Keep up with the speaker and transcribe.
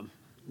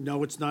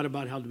No, it's not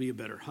about how to be a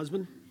better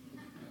husband.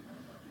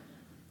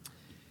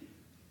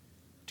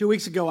 2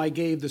 weeks ago, I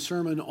gave the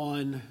sermon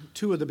on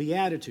 2 of the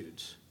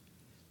Beatitudes.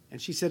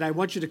 And she said, I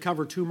want you to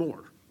cover 2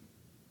 more.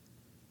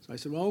 So I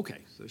said, well, okay.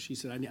 So she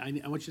said,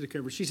 I want you to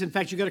cover. She said, in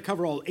fact, you got to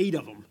cover all 8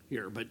 of them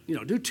here. But,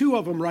 do 2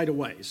 of them right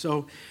away.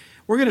 So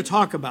we're going to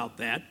talk about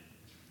that.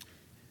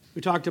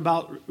 We talked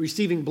about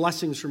receiving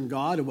blessings from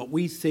God and what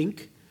we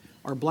think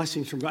are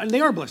blessings from God. And they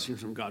are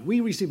blessings from God.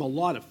 We receive a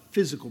lot of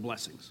physical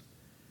blessings.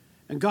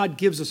 And God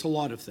gives us a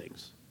lot of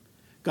things.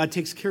 God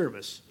takes care of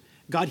us.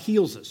 God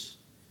heals us.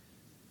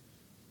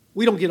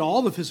 We don't get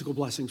all the physical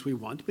blessings we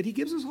want, but he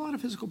gives us a lot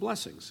of physical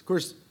blessings. Of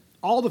course,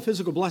 all the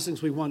physical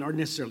blessings we want aren't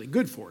necessarily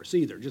good for us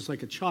either. Just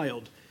like a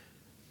child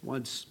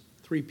wants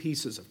 3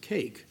 pieces of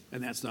cake,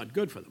 and that's not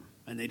good for them,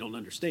 and they don't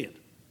understand.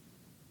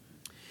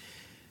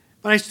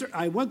 But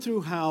I went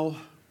through how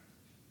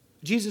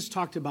Jesus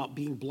talked about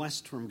being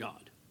blessed from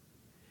God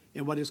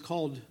in what is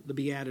called the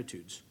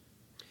Beatitudes.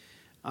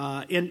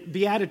 And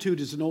beatitude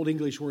is an old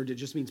English word that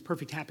just means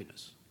perfect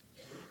happiness.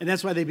 And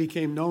that's why they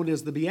became known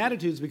as the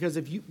Beatitudes, because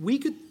if we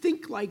could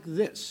think like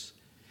this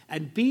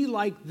and be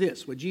like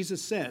this, what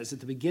Jesus says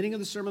at the beginning of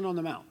the Sermon on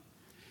the Mount,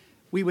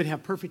 we would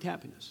have perfect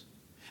happiness.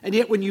 And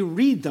yet when you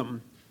read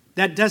them,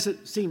 that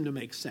doesn't seem to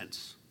make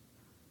sense.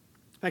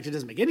 In fact, it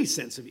doesn't make any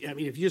sense. If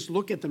you just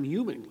look at them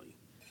humanly.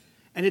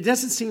 And it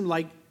doesn't seem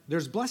like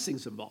there's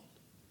blessings involved.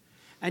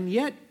 And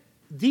yet,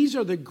 these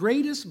are the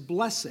greatest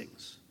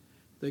blessings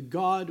that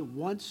God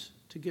wants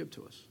to give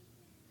to us.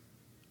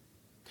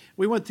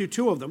 We went through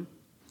 2 of them.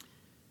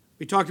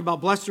 We talked about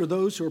blessed are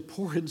those who are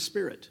poor in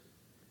spirit.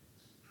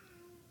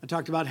 I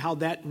talked about how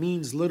that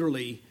means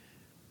literally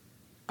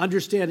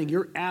understanding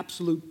your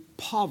absolute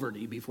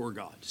poverty before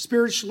God.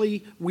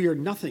 Spiritually, we are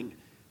nothing,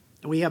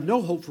 and we have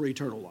no hope for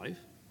eternal life.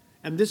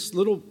 And this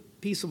little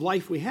piece of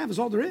life we have is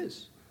all there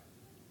is.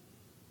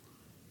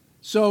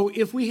 So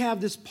if we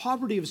have this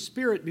poverty of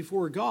spirit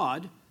before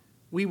God,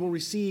 we will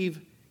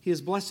receive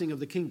his blessing of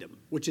the kingdom,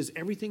 which is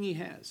everything he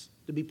has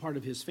to be part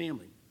of his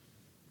family.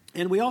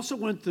 And we also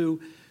went through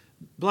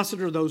blessed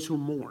are those who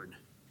mourn,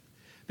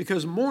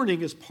 because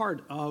mourning is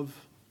part of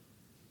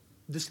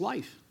this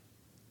life.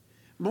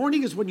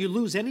 Mourning is when you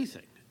lose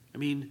anything.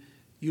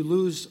 You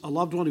lose a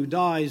loved one who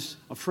dies,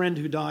 a friend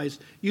who dies.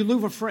 You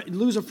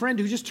lose a friend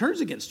who just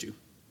turns against you.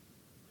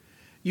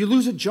 You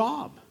lose a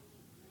job.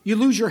 You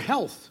lose your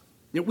health.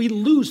 We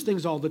lose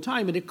things all the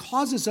time, and it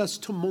causes us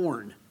to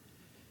mourn.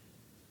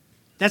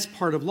 That's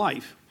part of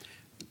life.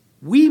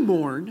 We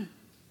mourn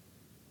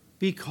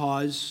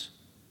because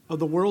of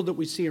the world that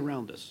we see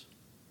around us.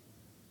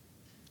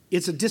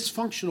 It's a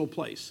dysfunctional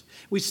place.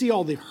 We see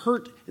all the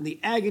hurt and the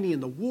agony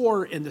and the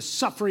war and the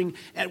suffering,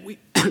 and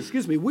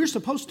we're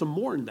supposed to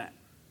mourn that.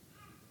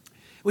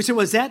 We say,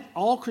 well, is that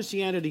all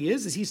Christianity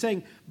is? Is he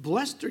saying,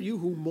 blessed are you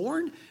who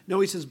mourn?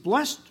 No, he says,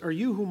 blessed are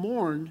you who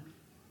mourn,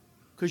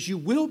 because you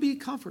will be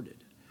comforted.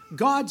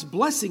 God's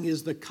blessing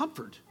is the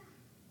comfort.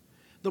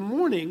 The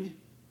mourning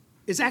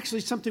is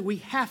actually something we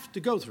have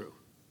to go through.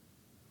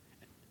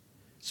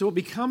 So it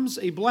becomes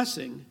a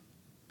blessing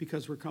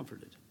because we're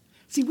comforted.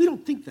 See, we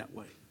don't think that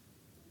way.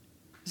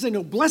 You say,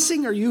 no,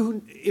 blessing are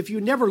you if you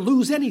never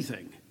lose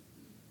anything.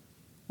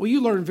 Well,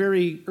 you learn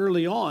very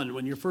early on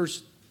when your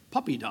first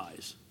puppy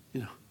dies,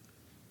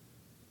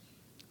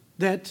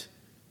 that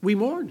we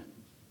mourn.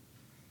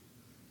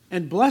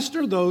 And blessed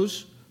are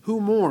those who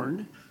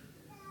mourn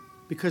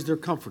because they're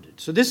comforted.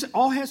 So this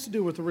all has to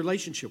do with the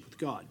relationship with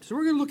God. So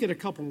we're going to look at a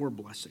couple more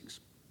blessings.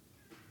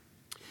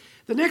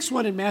 The next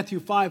one in Matthew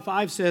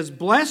 5:5 says,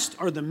 blessed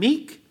are the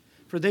meek,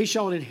 for they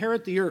shall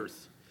inherit the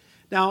earth.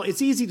 Now,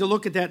 it's easy to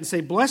look at that and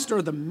say, blessed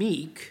are the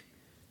meek.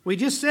 We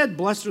just said,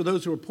 blessed are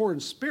those who are poor in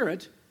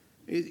spirit.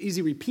 Is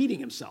he repeating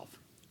himself?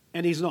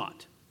 And he's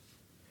not.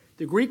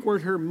 The Greek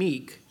word here,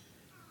 meek,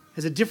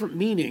 has a different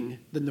meaning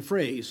than the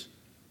phrase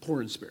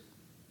poor in spirit.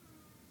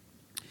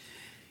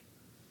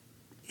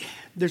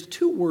 There's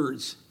 2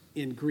 words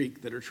in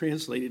Greek that are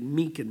translated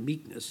meek and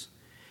meekness,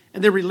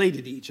 and they're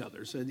related to each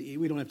other, so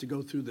we don't have to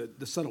go through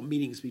the subtle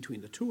meanings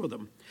between the 2 of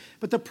them.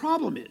 But the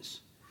problem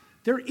is,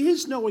 there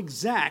is no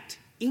exact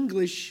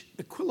English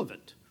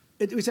equivalent.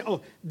 We say,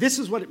 oh, this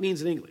is what it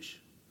means in English.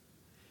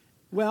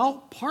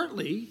 Well,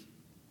 partly,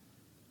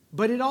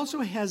 but it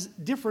also has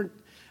different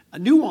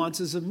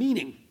nuances of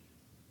meaning.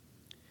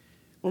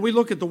 When we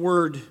look at the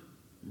word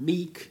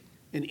meek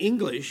in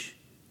English,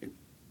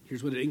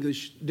 here's what an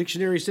English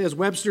dictionary says,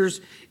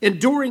 Webster's,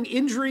 enduring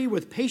injury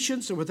with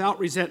patience and without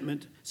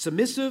resentment,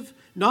 submissive,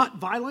 not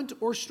violent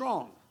or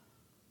strong.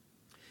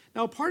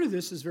 Now, part of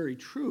this is very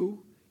true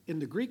in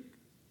the Greek,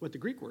 what the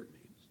Greek word means.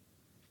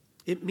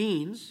 It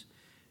means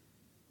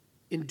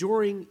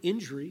enduring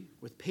injury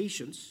with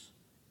patience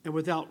and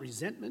without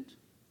resentment,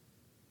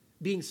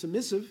 being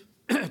submissive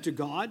to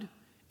God,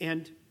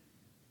 and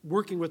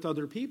working with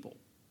other people.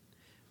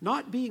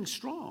 Not being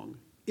strong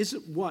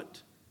isn't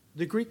what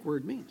the Greek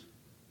word means.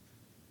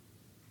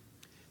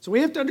 So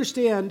we have to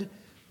understand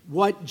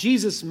what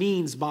Jesus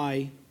means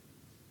by,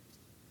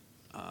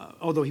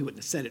 although he wouldn't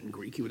have said it in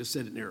Greek, he would have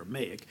said it in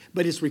Aramaic,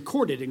 but it's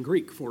recorded in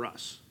Greek for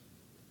us.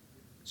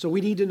 So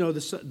we need to know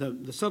the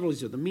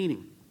subtleties of the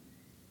meaning.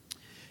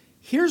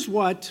 Here's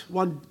what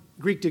one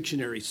Greek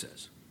dictionary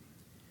says.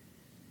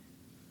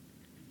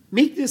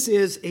 Meekness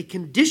is a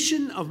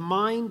condition of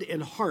mind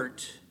and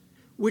heart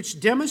which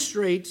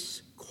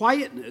demonstrates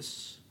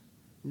quietness,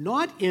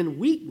 not in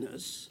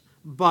weakness,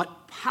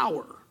 but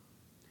power.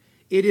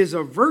 It is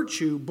a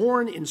virtue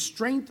born in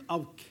strength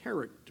of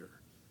character.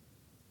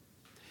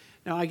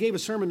 Now, I gave a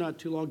sermon not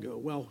too long ago,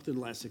 well, within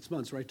the last 6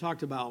 months, where I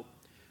talked about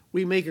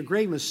we make a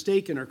great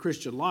mistake in our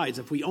Christian lives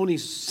if we only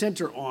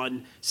center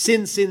on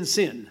sin, sin,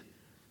 sin.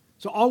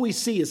 So all we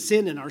see is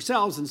sin in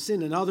ourselves and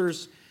sin in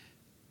others,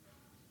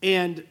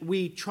 and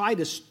we try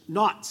to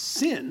not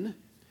sin,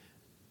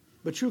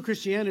 but true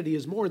Christianity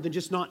is more than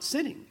just not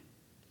sinning.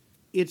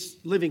 It's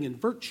living in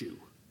virtue.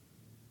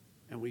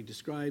 And we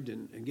described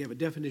and gave a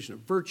definition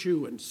of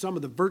virtue and some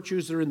of the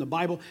virtues that are in the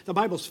Bible. The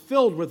Bible's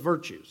filled with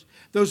virtues.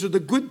 Those are the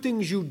good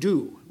things you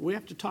do. We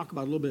have to talk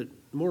about a little bit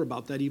more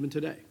about that even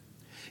today.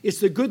 It's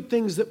the good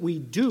things that we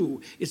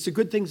do. It's the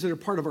good things that are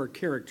part of our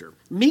character.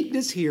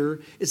 Meekness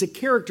here is a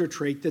character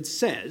trait that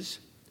says,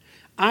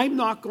 I'm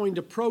not going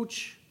to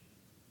approach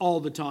all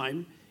the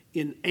time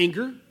in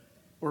anger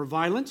or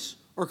violence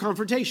or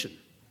confrontation.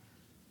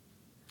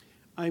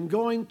 I'm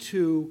going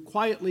to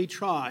quietly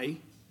try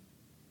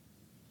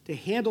to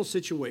handle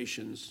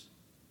situations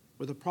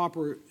with the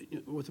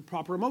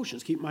proper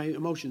emotions, keep my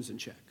emotions in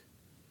check.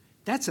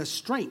 That's a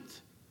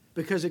strength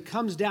because it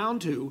comes down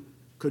to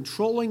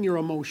controlling your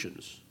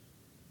emotions.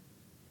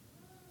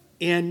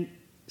 And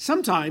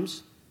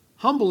sometimes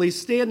humbly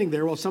standing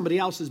there while somebody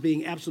else is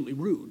being absolutely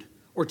rude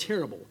or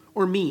terrible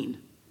or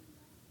mean.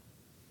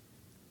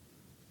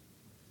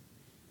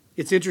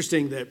 It's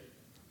interesting that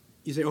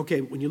you say,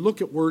 okay, when you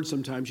look at words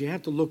sometimes, you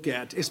have to look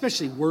at,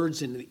 especially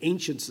words in the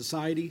ancient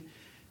society,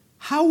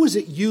 how was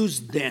it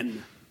used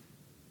then?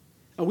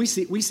 And we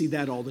see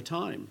that all the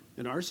time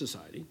in our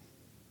society.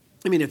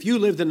 I mean, if you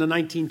lived in the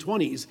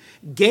 1920s,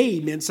 gay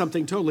meant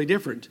something totally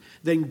different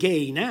than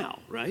gay now,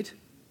 right?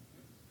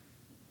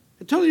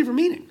 A totally different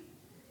meaning.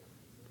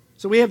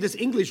 So we have this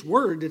English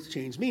word that's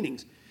changed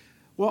meanings.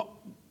 Well,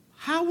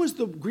 how was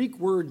the Greek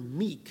word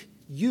meek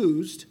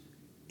used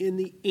in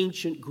the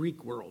ancient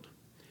Greek world?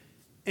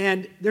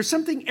 And there's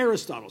something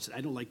Aristotle said.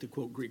 I don't like to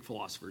quote Greek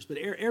philosophers, but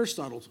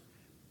Aristotle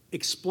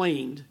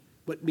explained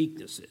what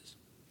meekness is.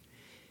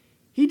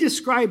 He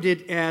described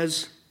it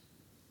as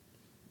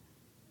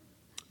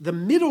the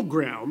middle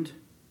ground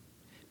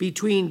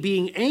between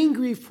being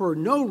angry for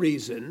no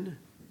reason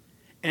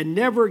and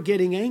never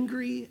getting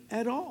angry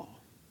at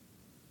all.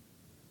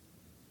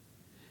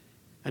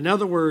 In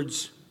other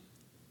words,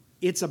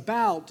 it's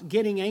about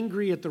getting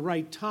angry at the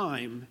right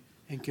time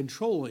and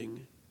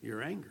controlling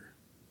your anger.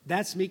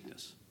 That's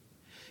meekness.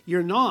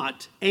 You're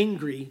not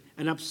angry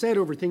and upset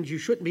over things you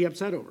shouldn't be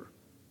upset over.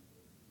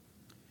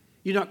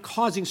 You're not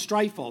causing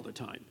strife all the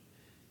time.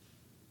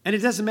 And it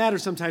doesn't matter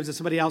sometimes that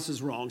somebody else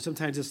is wrong.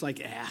 Sometimes it's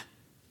like,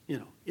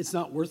 it's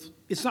not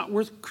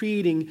worth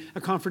creating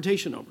a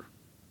confrontation over.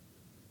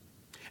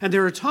 And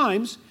there are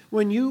times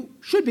when you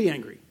should be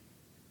angry,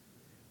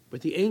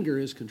 but the anger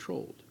is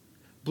controlled.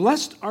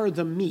 Blessed are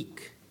the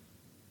meek,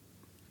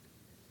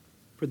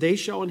 for they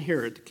shall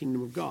inherit the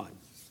kingdom of God.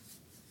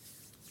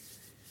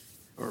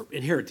 Or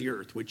inherit the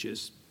earth, which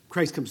is,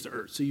 Christ comes to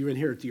earth, so you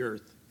inherit the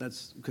earth.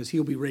 That's because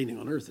he'll be reigning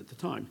on earth at the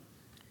time.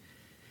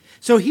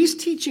 So he's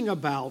teaching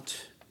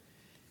about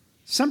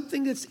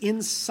something that's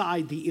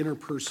inside the inner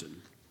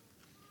person.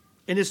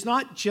 And it's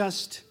not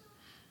just,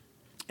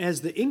 as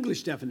the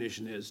English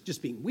definition is,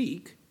 just being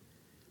weak,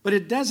 but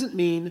it doesn't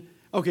mean,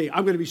 okay,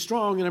 I'm going to be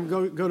strong and I'm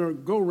going to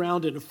go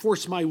around and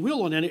force my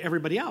will on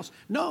everybody else.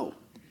 No,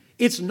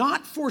 it's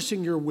not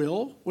forcing your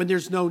will when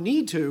there's no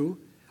need to,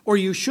 or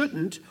you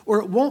shouldn't, or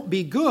it won't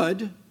be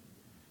good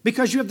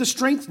because you have the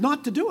strength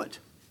not to do it.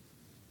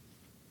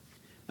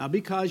 Now,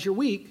 because you're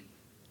weak,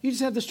 you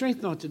just have the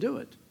strength not to do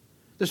it.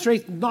 The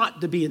strength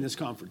not to be in this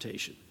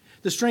confrontation.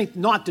 The strength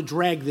not to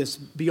drag this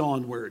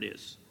beyond where it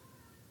is.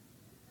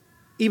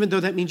 Even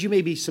though that means you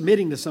may be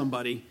submitting to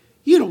somebody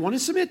you don't want to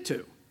submit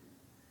to.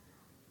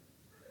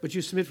 But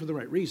you submit for the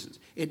right reasons.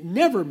 It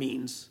never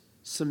means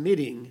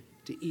submitting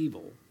to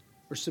evil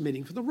or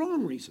submitting for the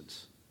wrong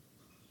reasons.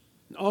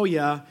 Oh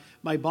yeah,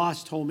 my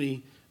boss told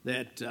me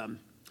that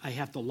I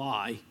have to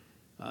lie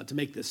to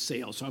make this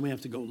sale, so I'm going to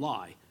have to go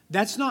lie.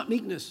 That's not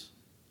meekness.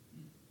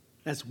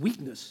 That's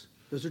weakness.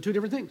 Those are two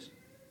different things.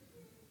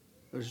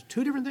 Those are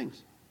two different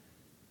things.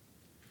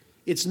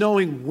 It's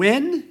knowing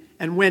when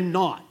and when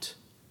not,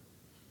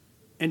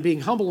 and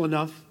being humble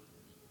enough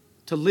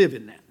to live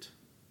in that.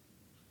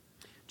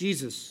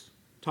 Jesus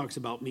talks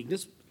about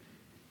meekness.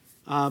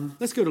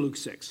 Let's go to Luke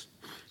 6.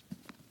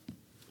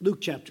 Luke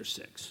chapter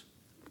 6.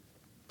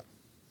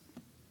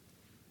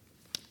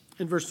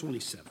 And verse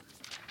 27.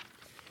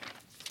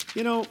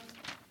 You know,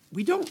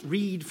 we don't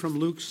read from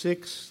Luke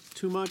 6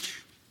 too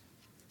much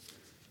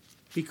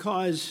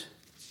because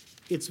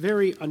it's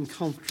very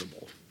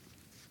uncomfortable.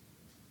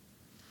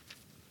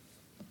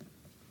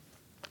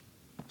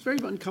 It's very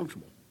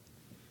uncomfortable.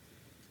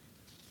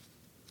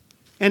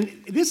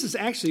 And this is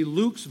actually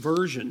Luke's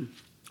version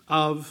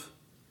of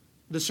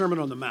the Sermon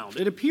on the Mount.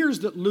 It appears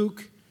that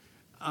Luke,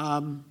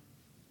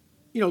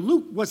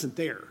 Luke wasn't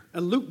there,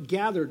 and Luke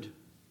gathered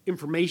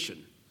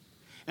information.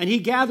 And he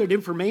gathered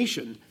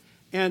information,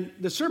 and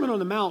the Sermon on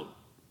the Mount,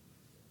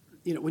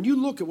 when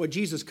you look at what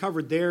Jesus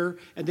covered there,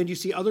 and then you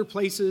see other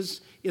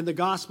places in the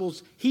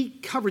Gospels, he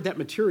covered that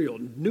material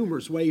in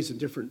numerous ways in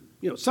different,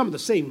 some of the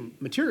same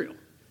material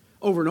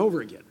over and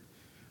over again.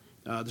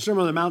 The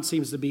Sermon on the Mount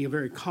seems to be a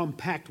very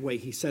compact way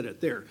he said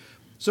it there.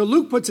 So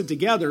Luke puts it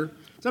together.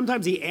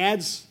 Sometimes he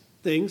adds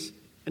things,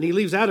 and he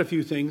leaves out a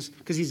few things,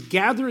 because he's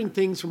gathering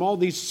things from all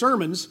these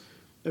sermons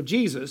of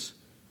Jesus,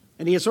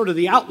 and he has sort of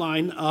the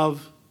outline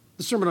of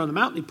the Sermon on the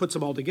Mount, and he puts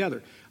them all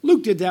together.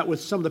 Luke did that with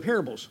some of the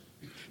parables.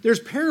 There's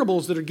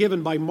parables that are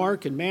given by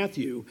Mark and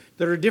Matthew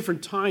that are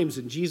different times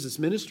in Jesus'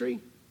 ministry,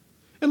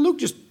 and Luke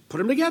just put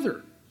them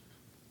together.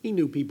 He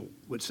knew people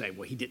would say,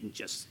 well, he didn't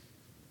just...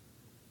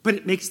 But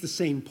it makes the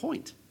same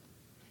point.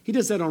 He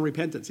does that on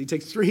repentance. He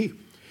takes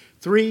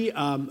three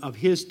of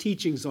his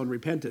teachings on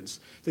repentance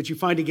that you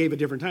find he gave at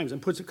different times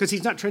and puts it, because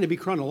he's not trying to be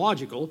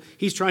chronological.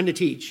 He's trying to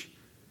teach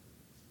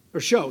or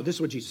show this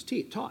is what Jesus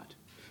taught.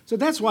 So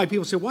that's why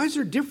people say, why is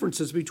there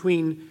differences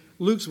between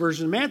Luke's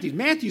version and Matthew's?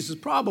 Matthew's is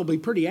probably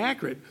pretty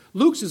accurate.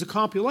 Luke's is a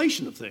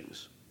compilation of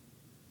things.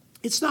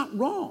 It's not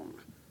wrong.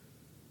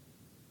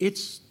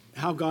 It's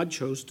how God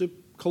chose to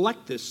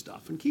collect this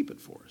stuff and keep it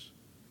for us.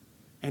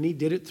 And he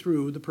did it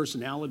through the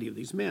personality of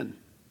these men.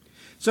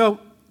 So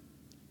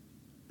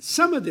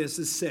some of this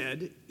is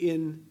said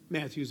in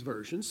Matthew's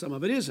version, some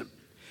of it isn't.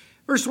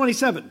 Verse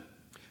 27,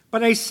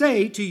 but I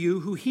say to you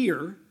who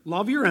hear,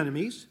 love your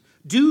enemies,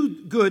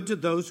 do good to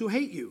those who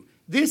hate you.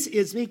 This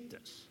is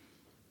meekness.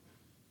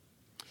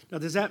 Now,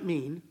 does that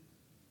mean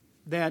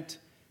that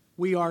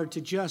we are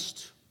to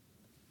just,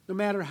 no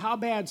matter how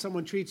bad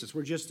someone treats us,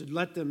 we're just to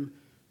let them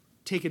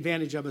take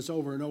advantage of us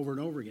over and over and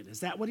over again? Is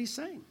that what he's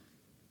saying?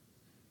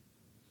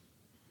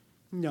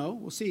 No,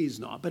 we'll see he's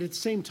not. But at the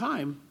same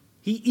time,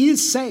 he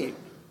is saying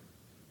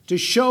to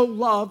show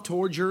love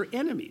towards your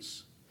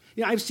enemies.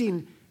 I've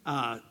seen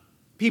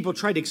people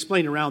try to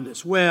explain around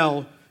this.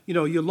 Well,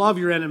 you love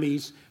your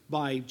enemies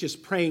by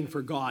just praying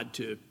for God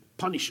to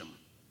punish them.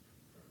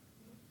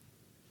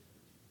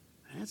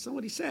 That's not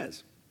what he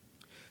says.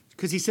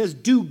 Because he says,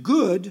 do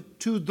good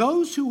to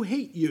those who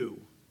hate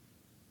you.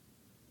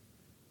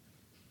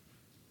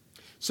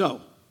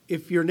 So,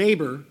 if your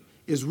neighbor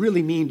is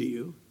really mean to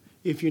you,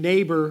 if your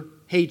neighbor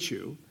hates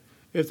you,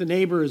 if the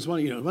neighbor is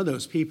one of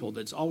those people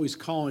that's always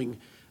calling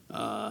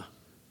the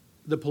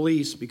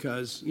police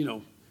because,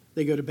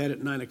 they go to bed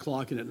at 9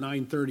 o'clock and at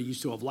 9:30 you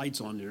still have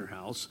lights on in your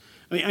house.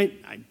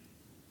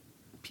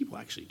 People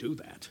actually do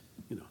that,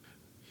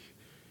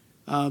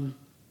 And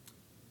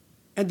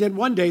then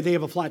one day they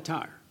have a flat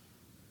tire.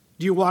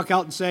 Do you walk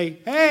out and say,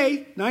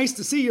 hey, nice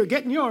to see you're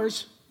getting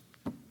yours?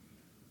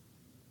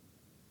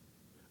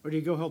 Or do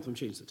you go help them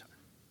change the tire?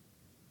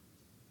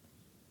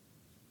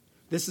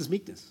 This is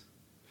meekness.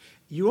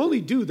 You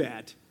only do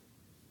that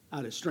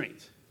out of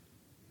strength.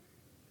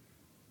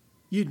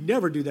 You'd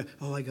never do that.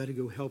 Oh, I got to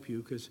go help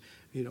you because,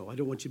 I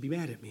don't want you to be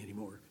mad at me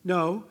anymore.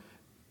 No,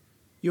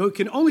 you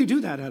can only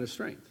do that out of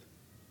strength.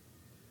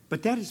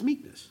 But that is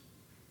meekness.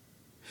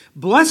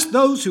 Bless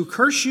those who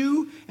curse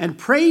you and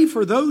pray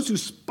for those who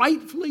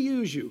spitefully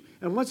use you.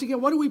 And once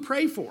again, what do we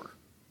pray for?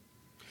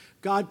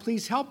 God,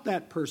 please help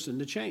that person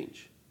to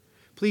change.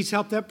 Please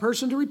help that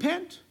person to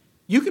repent.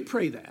 You could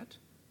pray that.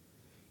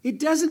 It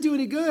doesn't do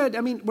any good.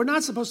 We're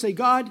not supposed to say,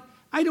 God,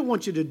 I don't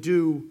want you to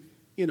do,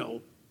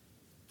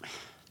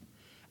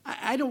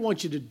 I don't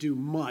want you to do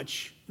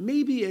much.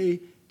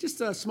 Maybe just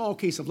a small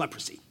case of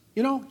leprosy.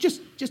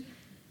 Just.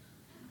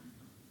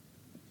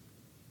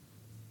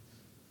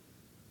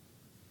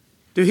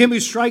 To him who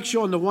strikes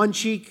you on the one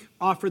cheek,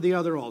 offer the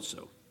other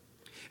also.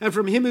 And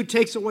from him who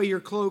takes away your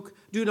cloak,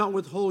 do not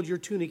withhold your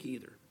tunic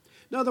either.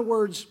 In other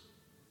words,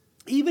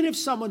 even if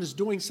someone is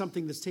doing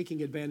something that's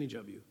taking advantage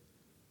of you,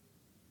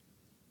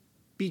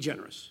 be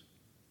generous.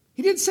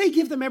 He didn't say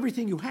give them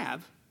everything you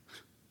have,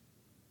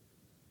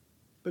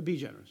 but be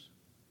generous.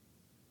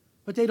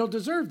 But they don't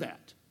deserve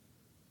that.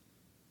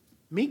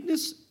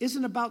 Meekness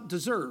isn't about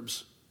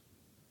deserves.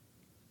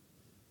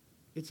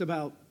 It's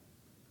about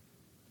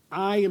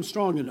I am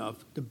strong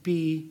enough to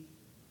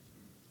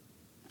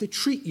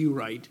treat you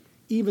right,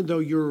 even though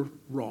you're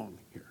wrong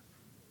here.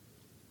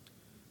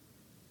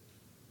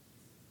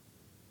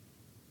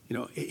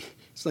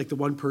 It's like the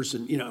one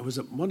person, it was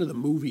one of the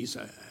movies,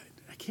 I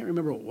can't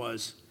remember what it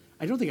was.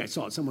 I don't think I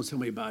saw it. Someone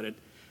told me about it.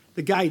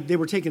 The guy, they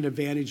were taking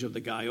advantage of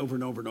the guy over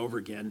and over and over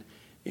again.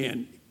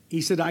 And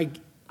he said,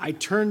 I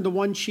turned the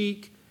one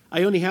cheek.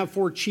 I only have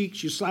 4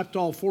 cheeks. You slapped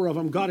all 4 of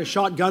them, got a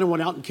shotgun and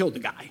went out and killed the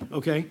guy.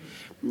 Okay?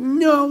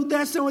 No,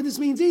 that's not what this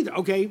means either.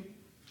 Okay,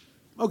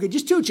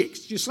 just 2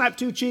 cheeks. You slap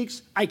 2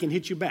 cheeks, I can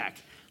hit you back.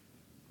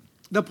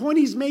 The point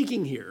he's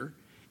making here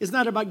is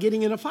not about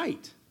getting in a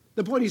fight.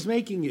 The point he's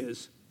making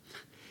is,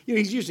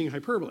 he's using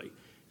hyperbole.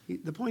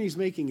 The point he's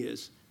making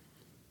is,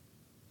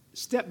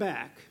 step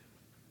back,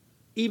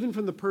 even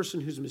from the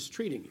person who's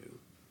mistreating you,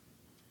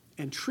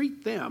 and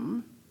treat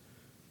them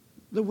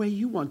the way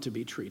you want to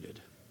be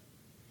treated.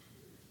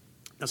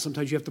 Now,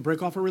 sometimes you have to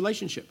break off a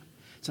relationship.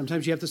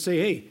 Sometimes you have to say,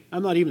 hey,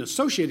 I'm not even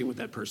associating with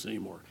that person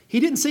anymore. He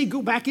didn't say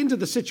go back into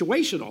the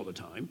situation all the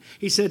time.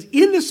 He said,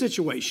 in the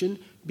situation,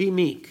 be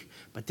meek.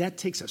 But that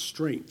takes a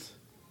strength,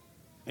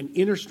 an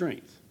inner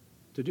strength,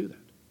 to do that.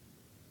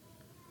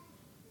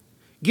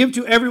 Give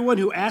to everyone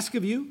who asks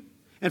of you,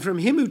 and from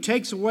him who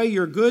takes away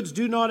your goods,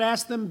 do not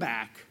ask them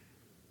back.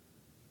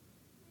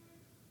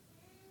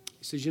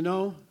 He says,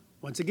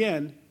 once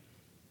again,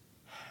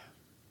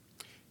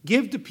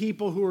 give to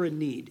people who are in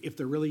need, if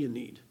they're really in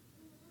need.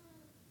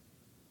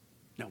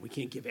 Now, we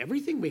can't give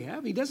everything we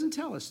have. He doesn't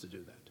tell us to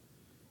do that.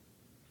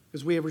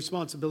 Because we have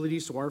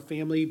responsibilities to our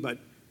family, but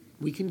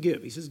we can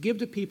give. He says, give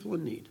to people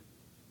in need.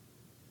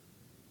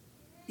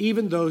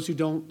 Even those who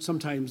don't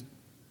sometimes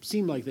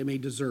seem like they may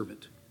deserve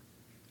it.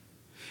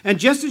 And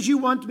just as you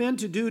want men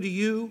to do to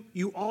you,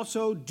 you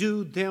also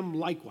do them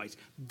likewise.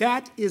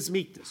 That is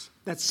meekness.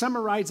 That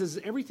summarizes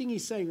everything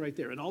he's saying right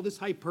there. And all this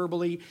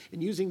hyperbole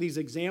and using these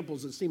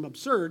examples that seem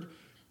absurd,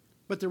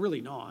 but they're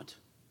really not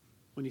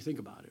when you think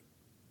about it.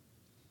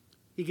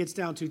 He gets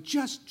down to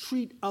just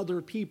treat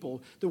other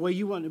people the way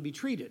you want to be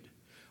treated.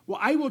 Well,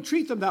 I will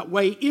treat them that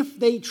way if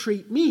they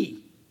treat me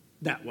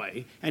that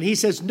way. And he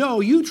says, no,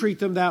 you treat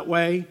them that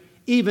way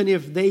even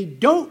if they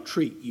don't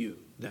treat you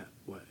that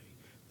way.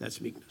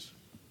 That's meekness.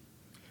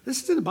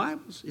 This is in the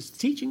Bible. It's the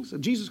teachings of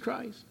Jesus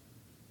Christ.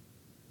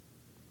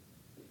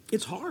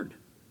 It's hard.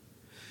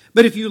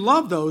 But if you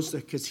love those,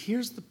 because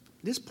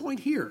this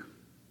point here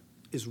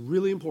is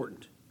really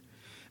important.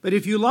 But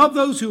if you love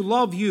those who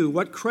love you,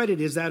 what credit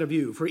is that of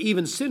you? For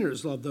even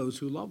sinners love those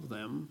who love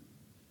them.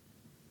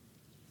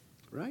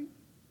 Right?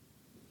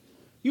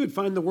 You would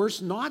find the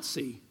worst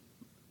Nazi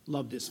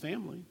loved his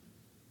family.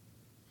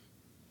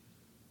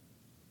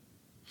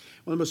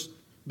 One of the most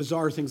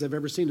bizarre things I've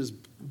ever seen is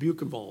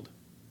Buchenwald,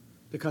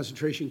 the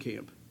concentration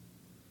camp.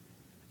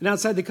 And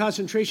outside the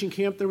concentration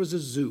camp, there was a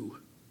zoo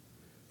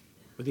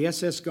where the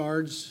SS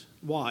guards'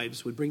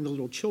 wives would bring the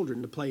little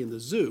children to play in the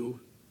zoo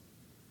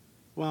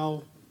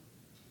while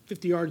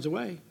 50 yards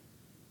away,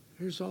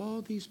 there's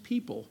all these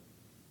people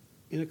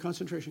in a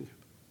concentration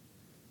camp.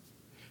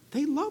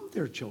 They loved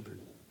their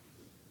children.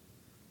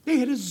 They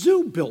had a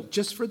zoo built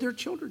just for their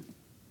children.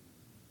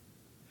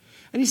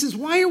 And he says,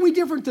 why are we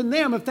different than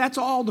them if that's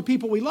all the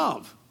people we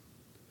love?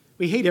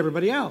 We hate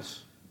everybody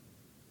else.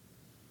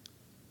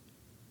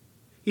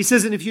 He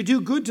says, and if you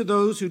do good to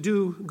those who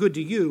do good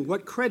to you,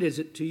 what credit is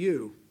it to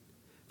you?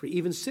 For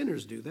even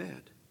sinners do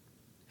that.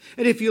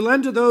 And if you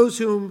lend to those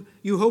whom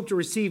you hope to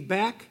receive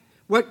back,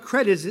 what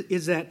credit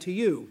is that to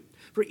you?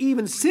 For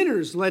even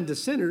sinners lend to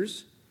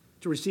sinners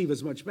to receive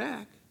as much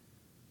back.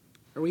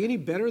 Are we any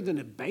better than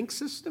a bank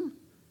system?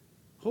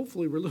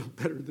 Hopefully we're a little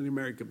better than the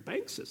American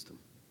bank system.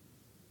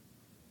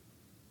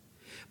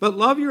 But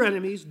love your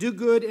enemies, do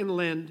good and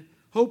lend,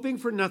 hoping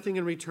for nothing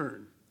in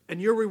return.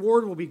 And your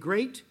reward will be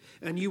great,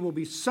 and you will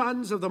be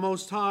sons of the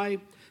Most High,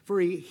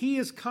 for he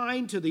is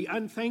kind to the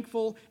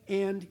unthankful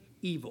and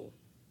evil.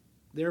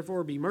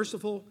 Therefore be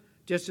merciful,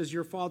 just as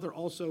your Father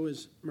also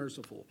is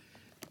merciful.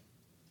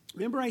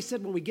 Remember I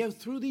said when we get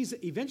through these,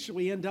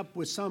 eventually we end up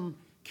with some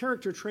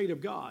character trait of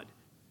God.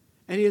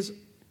 And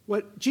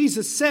what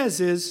Jesus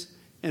says is,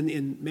 and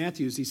in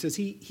Matthew's he says,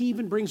 he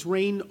even brings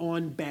rain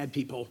on bad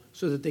people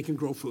so that they can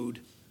grow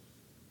food.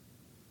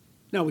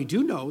 Now we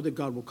do know that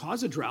God will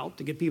cause a drought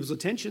to get people's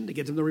attention, to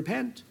get them to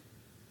repent.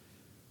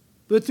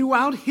 But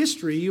throughout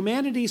history,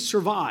 humanity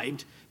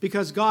survived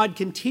because God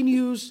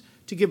continues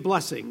to give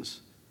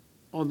blessings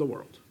on the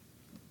world.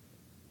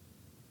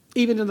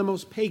 Even in the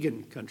most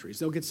pagan countries,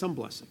 they'll get some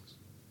blessings.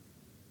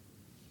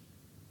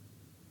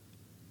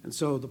 And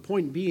so the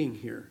point being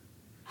here,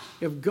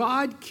 if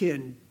God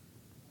can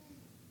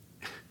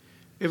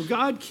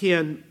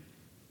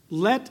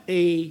let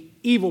a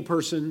evil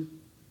person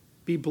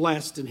be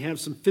blessed and have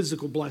some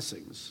physical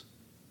blessings,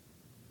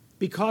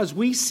 because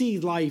we see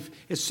life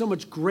as so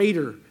much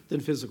greater than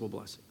physical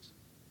blessings,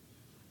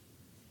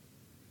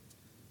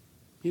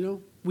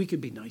 we could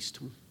be nice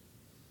to them.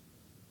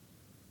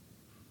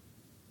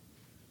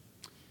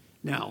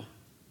 Now,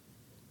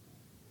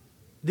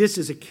 this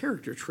is a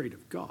character trait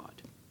of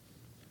God.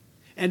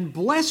 And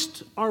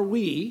blessed are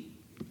we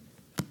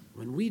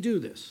when we do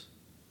this.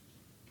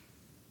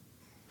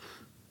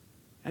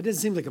 That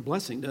doesn't seem like a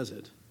blessing, does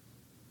it?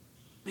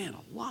 Man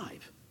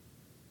alive.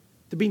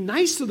 To be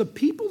nice to the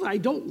people that I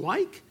don't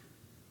like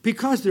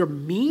because they're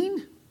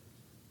mean?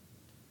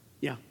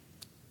 Yeah.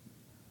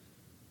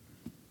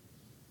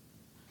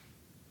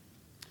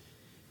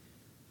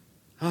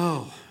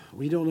 Oh,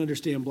 we don't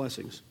understand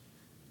blessings.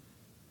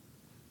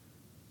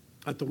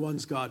 At the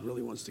ones God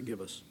really wants to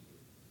give us.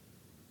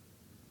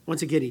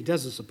 Once again, he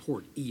doesn't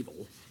support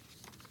evil.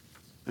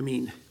 I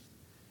mean,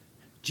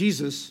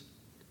 Jesus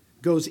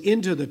goes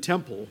into the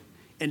temple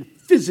and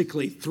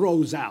physically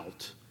throws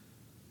out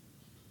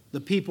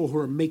the people who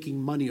are making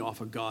money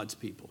off of God's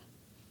people.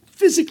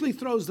 Physically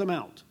throws them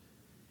out.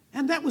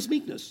 And that was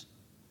meekness.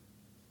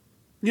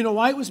 You know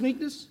why it was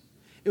meekness?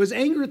 It was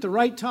anger at the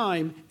right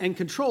time and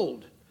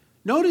controlled.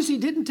 Notice he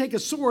didn't take a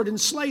sword and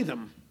slay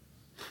them.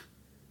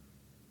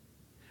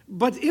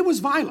 But it was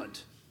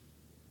violent.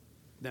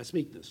 That's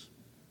meekness.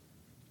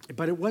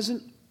 But it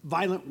wasn't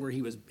violent where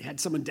he had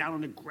someone down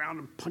on the ground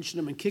and punching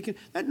them and kicking.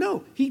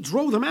 No, he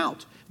drove them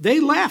out. They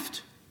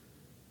left.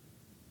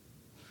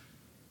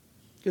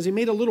 Because he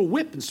made a little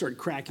whip and started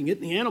cracking it,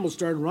 and the animals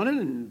started running,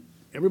 and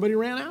everybody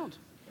ran out.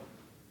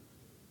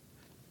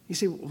 You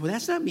say, well,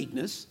 that's not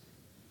meekness.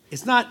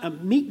 It's not a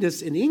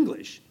meekness in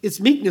English. It's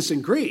meekness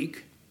in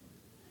Greek.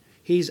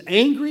 He's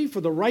angry for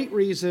the right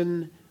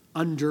reason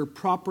under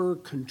proper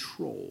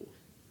control.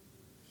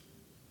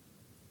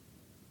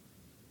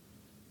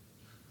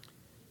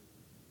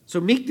 So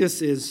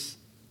meekness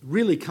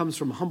really comes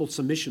from humble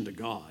submission to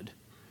God.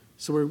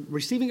 So we're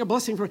receiving a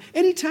blessing from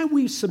anytime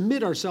we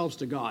submit ourselves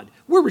to God,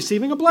 we're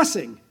receiving a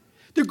blessing.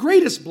 The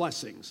greatest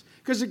blessings.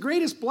 Because the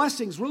greatest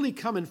blessings really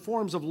come in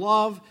forms of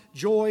love,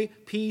 joy,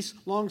 peace,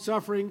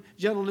 long-suffering,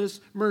 gentleness,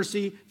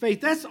 mercy,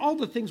 faith. That's all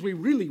the things we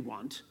really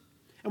want.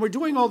 And we're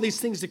doing all these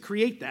things to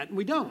create that, and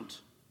we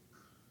don't.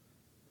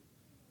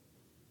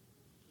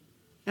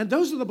 And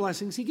those are the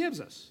blessings he gives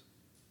us.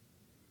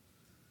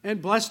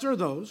 And blessed are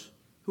those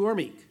who are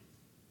meek.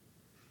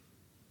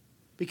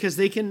 Because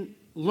they can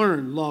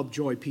learn love,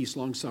 joy, peace,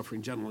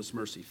 long-suffering, gentleness,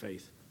 mercy,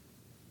 faith,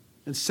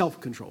 and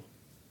self-control.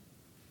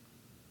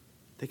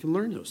 They can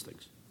learn those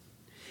things.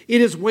 It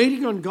is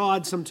waiting on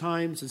God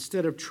sometimes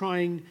instead of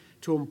trying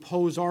to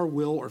impose our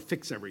will or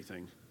fix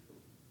everything.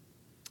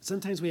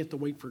 Sometimes we have to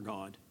wait for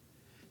God.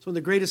 It's one of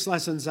the greatest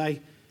lessons. I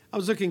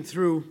was looking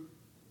through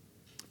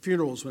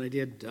funerals when I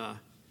did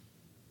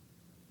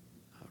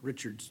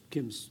Richard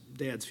Kim's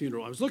dad's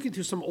funeral. I was looking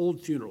through some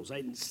old funerals. I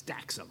had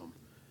stacks of them.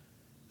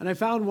 And I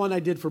found one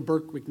I did for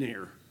Burke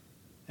McNair.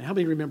 And how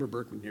many remember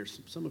Burke McNair?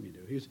 Some of you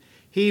do.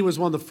 He was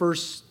one of the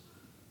first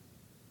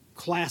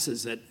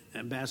classes at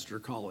Ambassador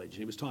College.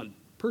 He was taught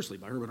personally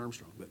by Herbert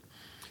Armstrong. But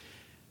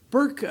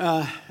Burke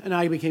and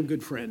I became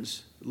good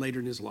friends later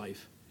in his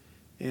life.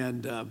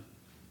 And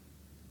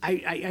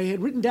I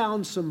had written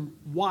down some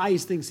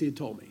wise things he had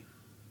told me.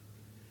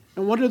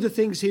 And one of the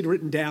things he had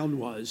written down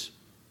was,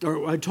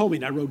 or told me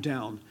and I wrote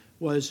down,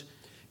 was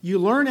you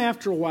learn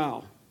after a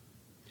while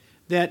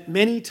that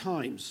many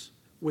times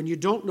when you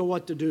don't know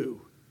what to do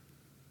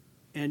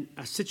and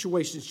a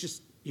situation is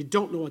just, you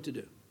don't know what to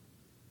do.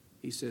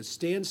 He says,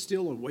 stand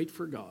still and wait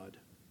for God.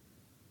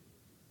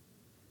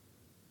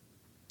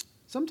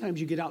 Sometimes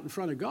you get out in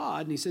front of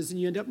God, and he says, and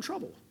you end up in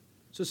trouble.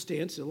 So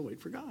stand still and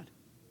wait for God.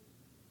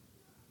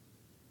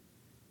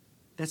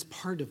 That's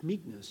part of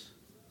meekness.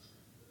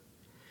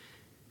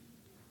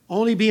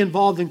 Only be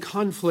involved in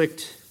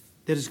conflict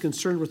that is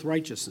concerned with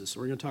righteousness.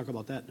 We're going to talk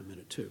about that in a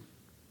minute, too.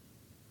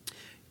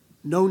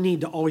 No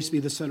need to always be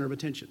the center of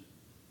attention.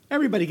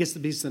 Everybody gets to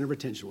be the center of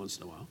attention once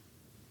in a while.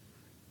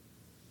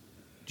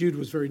 Jude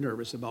was very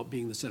nervous about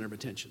being the center of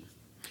attention.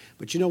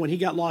 But you know, when he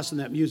got lost in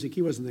that music,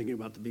 he wasn't thinking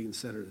about being the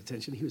center of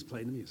attention. He was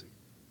playing the music.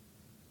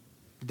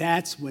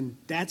 That's when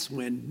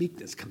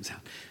meekness comes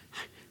out.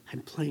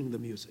 I'm playing the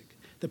music.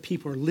 The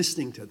people are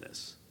listening to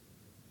this.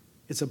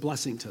 It's a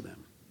blessing to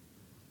them.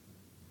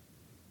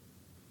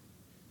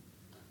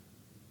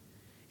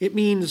 It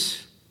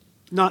means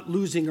not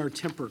losing our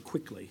temper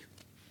quickly.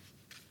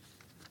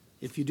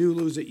 If you do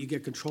lose it, you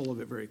get control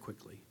of it very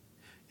quickly.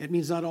 It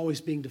means not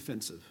always being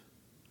defensive.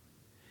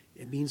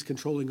 It means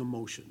controlling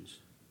emotions.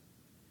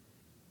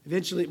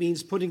 Eventually, it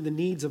means putting the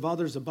needs of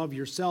others above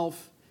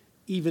yourself,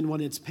 even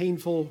when it's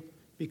painful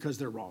because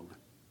they're wrong.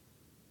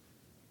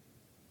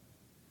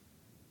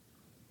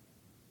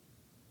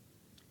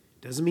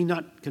 Doesn't mean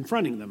not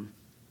confronting them.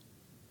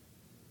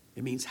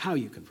 It means how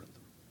you confront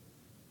them.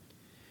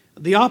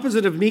 The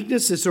opposite of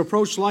meekness is to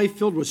approach life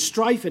filled with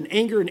strife and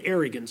anger and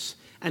arrogance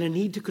and a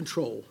need to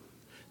control.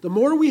 The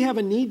more we have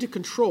a need to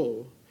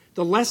control,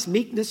 the less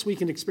meekness we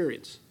can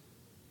experience.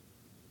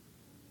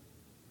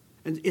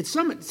 And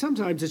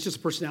sometimes it's just a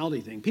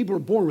personality thing. People are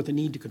born with a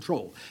need to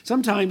control.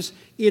 Sometimes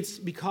it's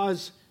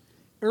because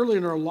early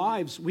in our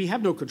lives we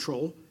have no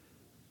control.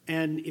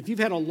 And if you've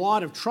had a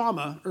lot of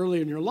trauma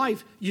early in your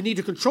life, you need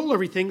to control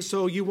everything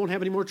so you won't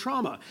have any more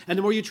trauma. And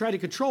the more you try to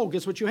control,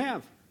 guess what you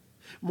have?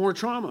 More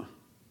trauma.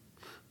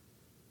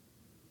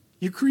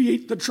 You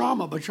create the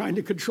trauma by trying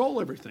to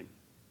control everything.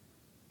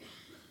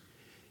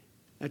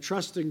 That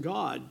trust in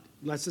God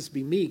lets us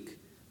be meek,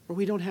 where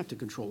we don't have to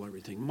control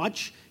everything.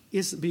 Much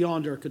is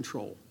beyond our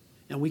control,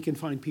 and we can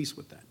find peace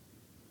with that.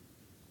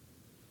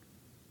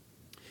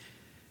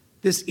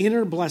 This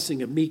inner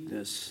blessing of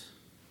meekness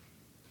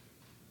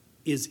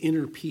is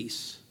inner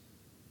peace,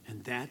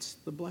 and that's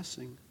the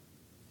blessing.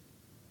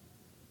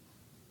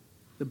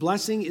 The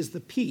blessing is the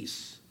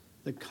peace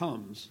that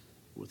comes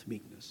with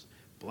meekness.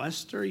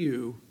 Blessed are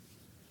you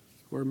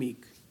who are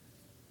meek.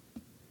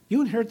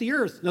 You inherit the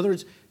earth. In other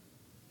words,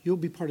 you'll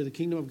be part of the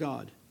kingdom of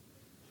God.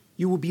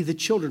 You will be the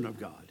children of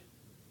God.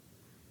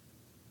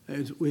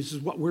 Which is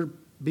what we're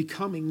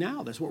becoming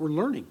now. That's what we're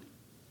learning.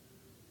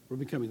 We're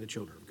becoming the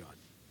children of God.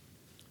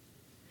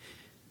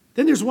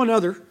 Then there's one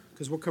other,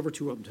 because we'll cover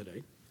two of them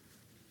today.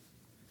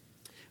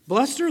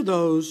 Blessed are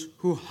those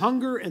who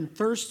hunger and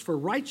thirst for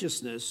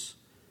righteousness,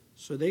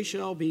 so they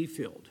shall be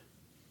filled.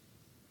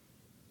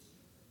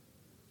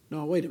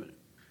 No, wait a minute.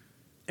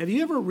 Have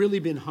you ever really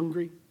been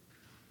hungry?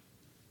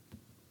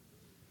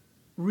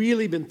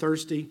 Really been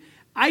thirsty?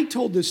 I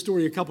told this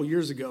story a couple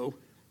years ago.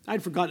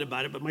 I'd forgotten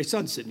about it, but my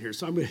son's sitting here,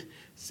 so I'm going to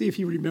see if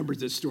he remembers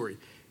this story.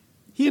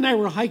 He and I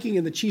were hiking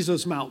in the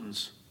Chisos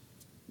Mountains,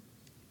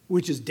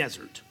 which is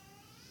desert.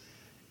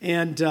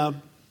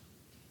 And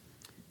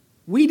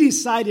we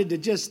decided to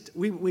just,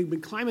 we've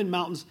been climbing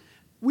mountains.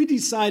 We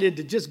decided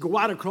to just go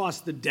out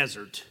across the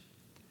desert.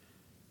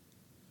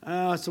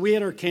 So we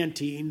had our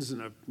canteens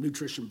and a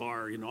nutrition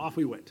bar, off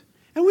we went.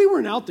 And we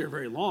weren't out there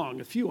very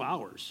long, a few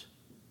hours.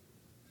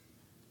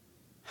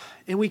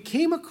 And we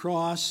came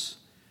across,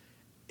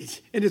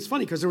 and it's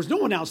funny because there was no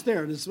one else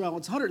there. And it's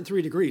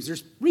 103 degrees.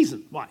 There's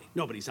reason why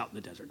nobody's out in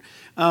the desert.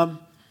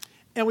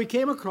 And we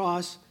came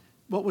across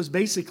what was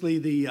basically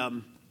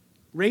the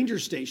ranger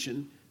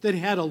station that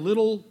had a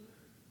little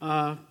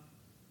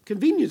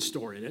convenience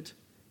store in it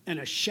and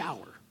a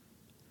shower.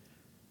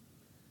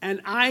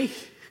 And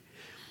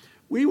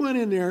we went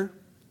in there.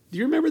 Do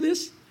you remember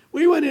this?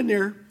 We went in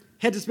there,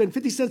 had to spend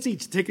 50 cents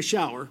each to take a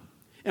shower,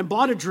 and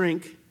bought a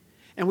drink,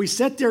 and we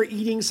sat there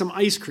eating some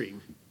ice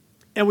cream.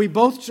 And we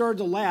both started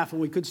to laugh,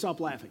 and we couldn't stop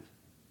laughing.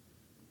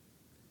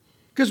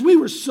 Because we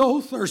were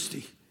so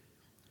thirsty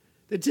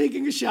that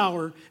taking a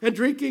shower and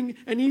drinking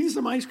and eating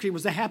some ice cream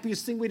was the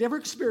happiest thing we'd ever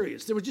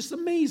experienced. It was just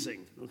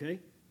amazing, okay?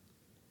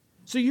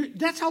 So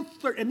that's how,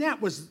 and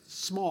that was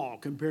small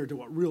compared to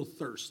what real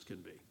thirst can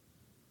be.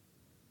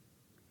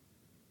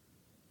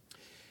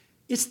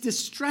 It's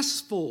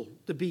distressful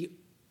to be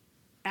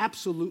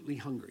absolutely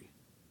hungry.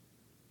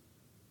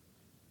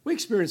 We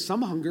experience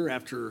some hunger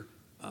after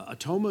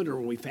atonement or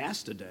when we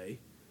fast a day.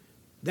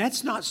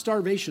 That's not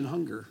starvation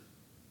hunger.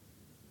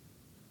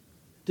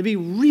 To be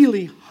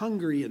really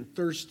hungry and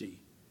thirsty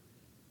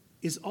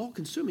is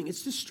all-consuming.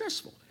 It's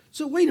distressful.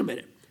 So wait a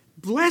minute.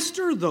 Blessed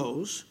are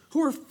those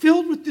who are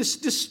filled with this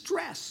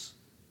distress.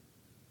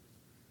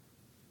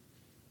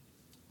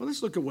 Well,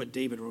 let's look at what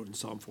David wrote in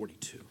Psalm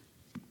 42.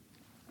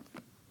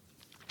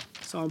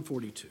 Psalm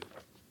 42.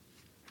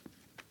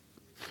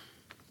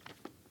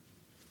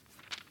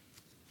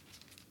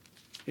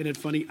 Isn't it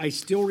funny? I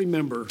still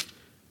remember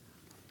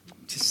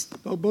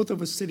just both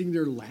of us sitting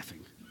there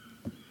laughing.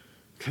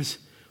 Because,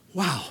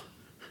 wow.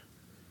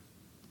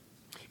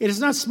 It is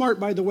not smart,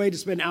 by the way, to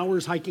spend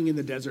hours hiking in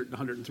the desert in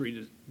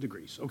 103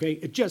 degrees, okay?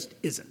 It just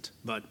isn't,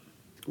 but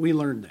we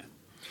learned that.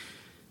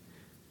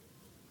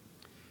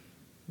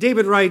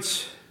 David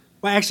writes,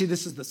 well, actually,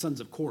 this is the sons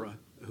of Korah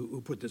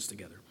who put this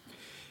together.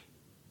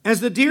 As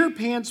the deer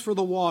pants for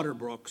the water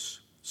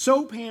brooks,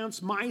 so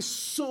pants my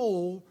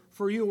soul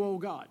for you, O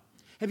God.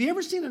 Have you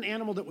ever seen an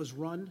animal that was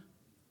run?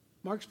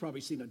 Mark's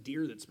probably seen a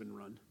deer that's been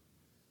run.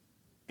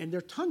 And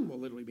their tongue will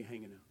literally be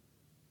hanging out.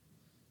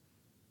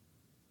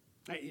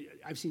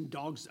 I've seen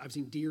dogs, I've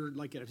seen deer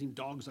like that, I've seen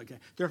dogs like that.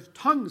 Their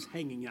tongue's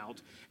hanging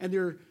out, and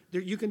they're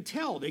you can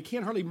tell they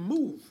can't hardly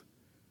move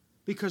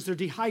because they're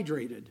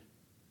dehydrated.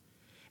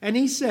 And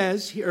he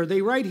says, or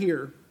they write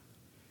here,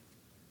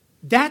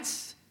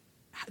 that's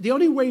the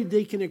only way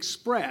they can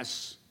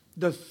express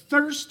the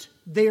thirst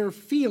they're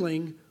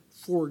feeling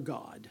for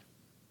God.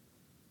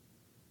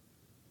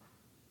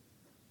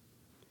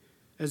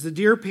 As the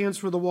deer pants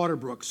for the water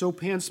brook, so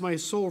pants my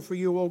soul for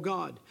you, O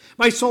God.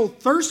 My soul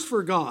thirsts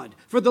for God,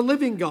 for the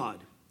living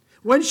God.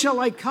 When shall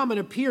I come and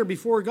appear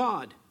before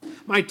God?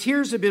 My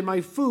tears have been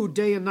my food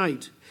day and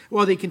night,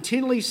 while they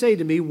continually say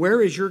to me,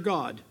 where is your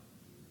God?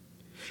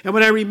 And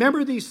when I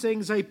remember these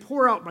things, I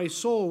pour out my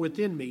soul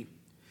within me.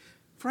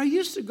 For I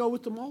used to go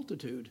with the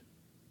multitude.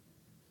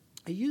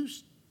 I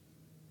used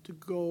to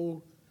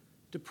go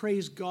to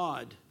praise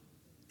God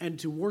and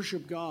to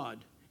worship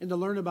God and to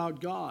learn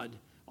about God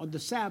on the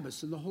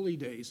Sabbaths and the holy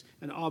days.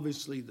 And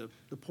obviously the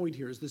point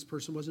here is this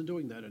person wasn't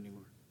doing that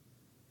anymore.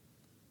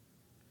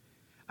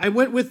 I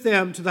went with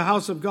them to the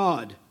house of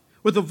God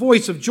with a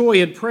voice of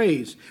joy and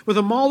praise, with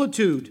a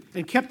multitude,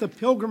 and kept the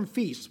pilgrim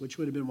feast, which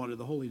would have been one of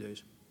the holy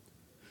days.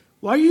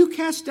 Why are you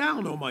cast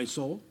down, O my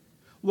soul?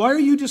 Why are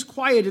you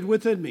disquieted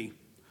within me?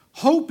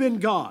 Hope in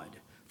God,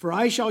 for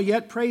I shall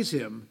yet praise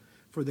him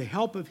for the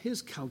help of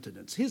his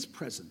countenance, his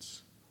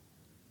presence.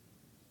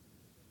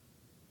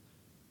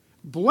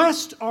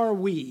 Blessed are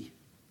we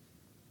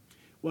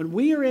when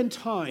we are in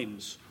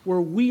times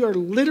where we are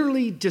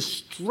literally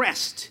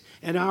distressed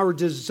in our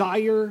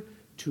desire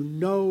to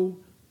know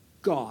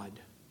God.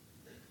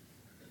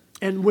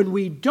 And when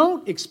we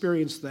don't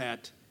experience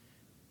that,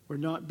 we're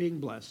not being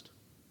blessed.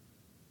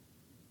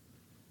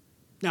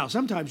 Now,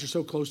 sometimes you're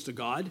so close to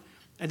God,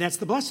 and that's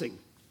the blessing.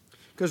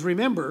 Because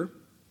remember,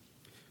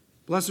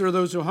 blessed are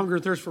those who hunger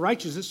and thirst for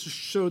righteousness,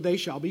 so they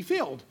shall be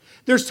filled.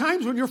 There's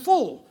times when you're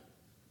full,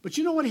 but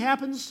you know what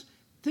happens?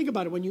 Think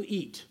about it when you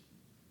eat.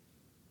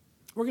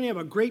 We're going to have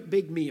a great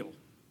big meal.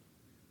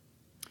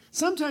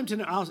 Sometime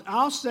tonight,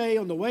 I'll say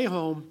on the way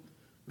home,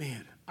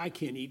 man, I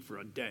can't eat for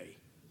a day.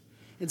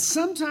 And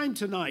sometime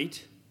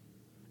tonight,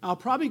 I'll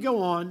probably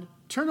go on,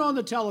 turn on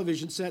the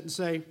television set and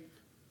say,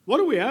 what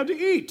do we have to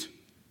eat?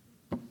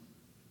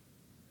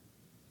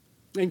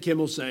 And Kim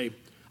will say,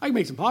 I can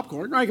make some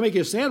popcorn, or I can make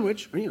you a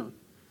sandwich, or,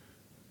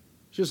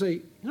 She'll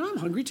say, I'm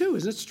hungry too.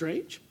 Isn't it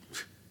strange?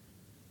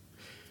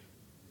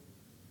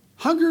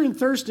 Hunger and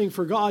thirsting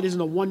for God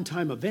isn't a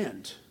one-time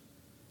event.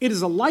 It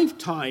is a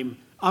lifetime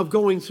of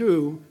going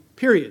through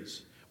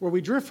periods where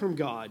we drift from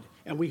God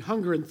and we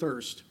hunger and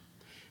thirst.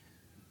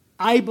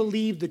 I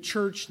believe the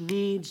church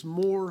needs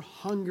more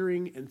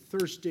hungering and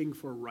thirsting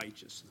for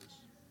righteousness.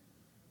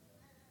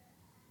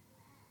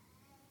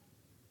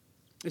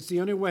 It's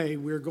the only way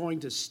we're going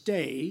to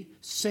stay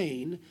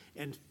sane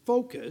and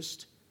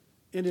focused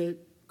in a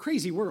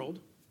crazy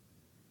world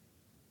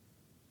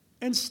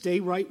and stay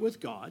right with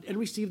God and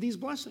receive these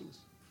blessings.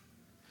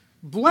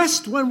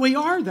 Blessed when we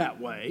are that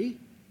way,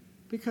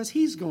 because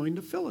He's going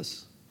to fill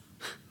us.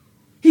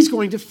 He's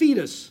going to feed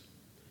us.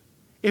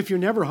 If you're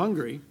never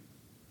hungry,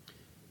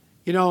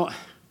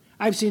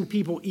 I've seen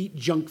people eat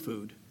junk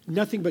food,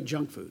 nothing but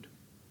junk food.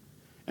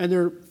 And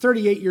they're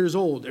 38 years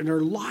old and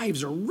their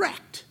lives are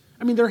wrecked.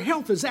 Their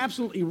health is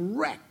absolutely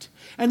wrecked.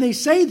 And they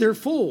say they're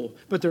full,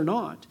 but they're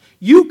not.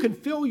 You can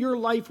fill your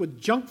life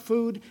with junk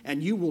food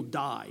and you will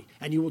die.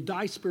 And you will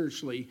die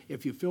spiritually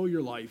if you fill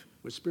your life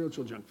with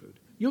spiritual junk food.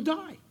 You'll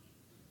die.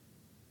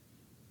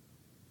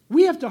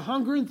 We have to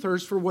hunger and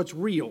thirst for what's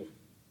real.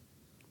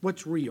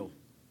 What's real.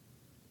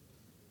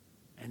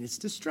 And it's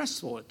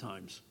distressful at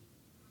times,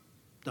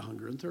 the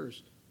hunger and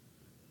thirst.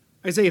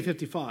 Isaiah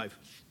 55.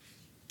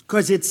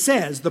 Because it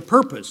says the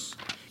purpose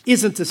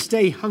isn't to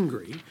stay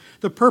hungry.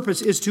 The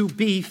purpose is to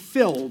be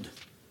filled.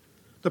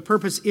 The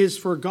purpose is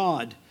for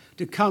God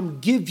to come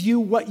give you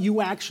what you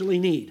actually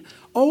need.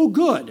 Oh,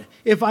 good,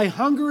 if I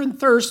hunger and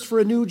thirst for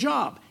a new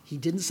job. He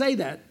didn't say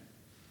that.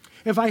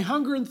 If I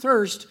hunger and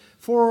thirst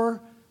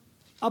for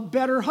a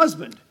better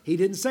husband. He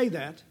didn't say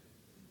that.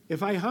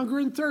 If I hunger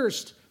and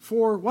thirst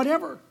for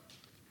whatever.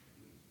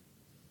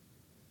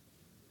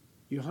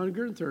 You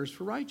hunger and thirst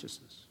for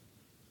righteousness.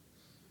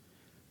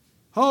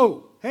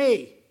 Ho,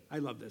 hey. I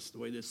love this, the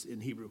way this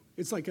in Hebrew.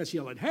 It's like us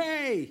yelling,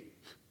 hey,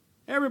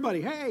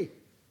 everybody, hey,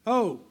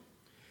 ho.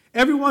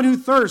 Everyone who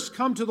thirsts,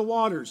 come to the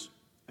waters,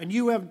 and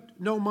you have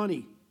no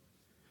money.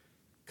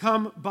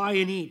 Come buy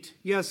and eat.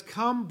 Yes,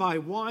 come buy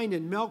wine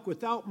and milk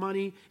without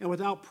money and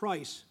without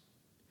price.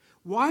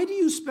 Why do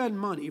you spend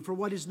money for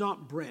what is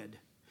not bread,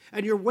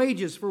 and your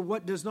wages for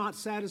what does not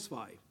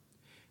satisfy?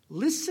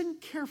 Listen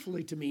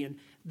carefully to me, and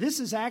this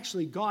is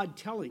actually God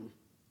telling.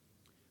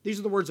 These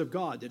are the words of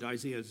God that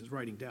Isaiah is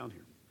writing down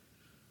here.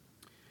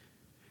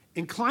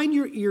 Incline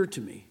your ear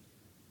to me,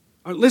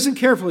 or listen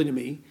carefully to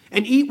me,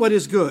 and eat what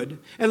is good,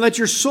 and let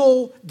your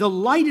soul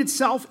delight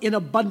itself in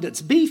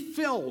abundance. Be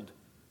filled.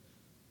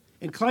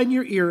 Incline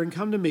your ear and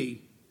come to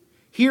me.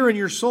 Hear, and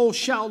your soul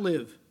shall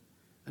live,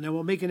 and I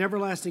will make an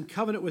everlasting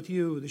covenant with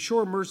you, the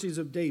sure mercies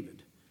of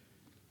David,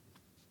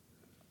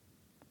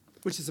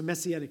 which is a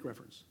messianic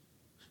reference.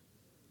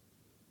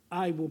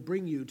 I will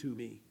bring you to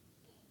me.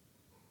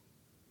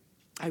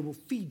 I will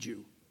feed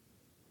you.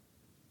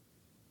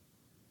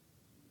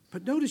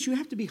 But notice you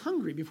have to be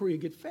hungry before you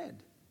get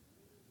fed.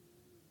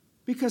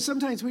 Because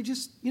sometimes we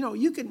just,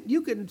 you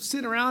can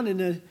sit around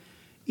and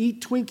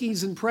eat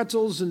Twinkies and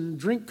pretzels and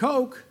drink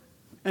Coke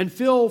and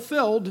feel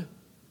filled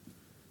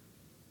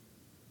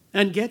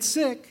and get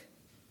sick.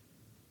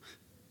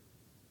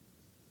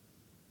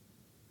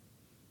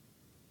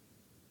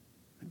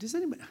 Does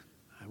anybody,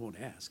 I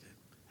won't ask.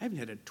 I haven't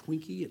had a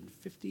Twinkie in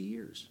 50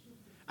 years.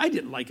 I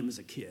didn't like them as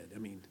a kid.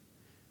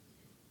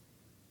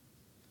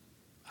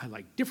 I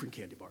like different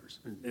candy bars.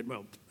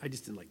 I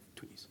just didn't like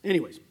Twinkies.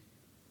 Anyways,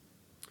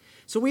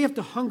 so we have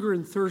to hunger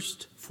and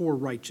thirst for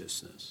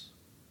righteousness.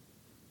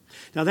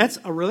 Now, that's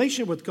a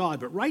relationship with God,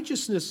 but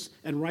righteousness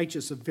and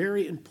righteous is a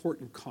very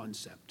important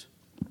concept.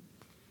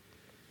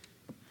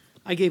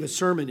 I gave a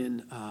sermon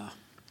in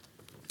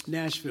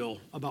Nashville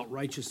about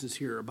righteousness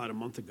here about a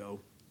month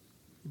ago,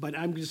 but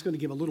I'm just going to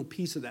give a little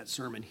piece of that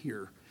sermon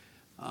here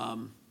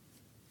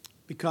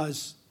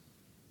because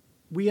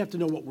we have to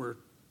know what we're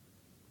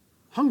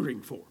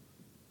hungering for.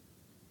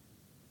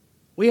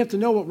 We have to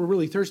know what we're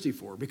really thirsty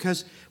for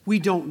because we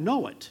don't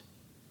know it.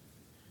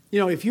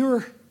 If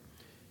you're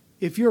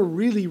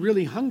really,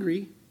 really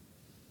hungry,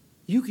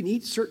 you can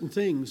eat certain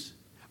things.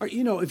 Or,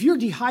 if you're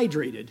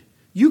dehydrated,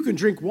 you can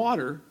drink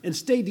water and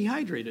stay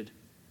dehydrated.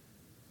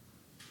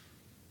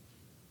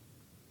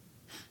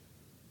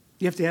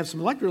 You have to have some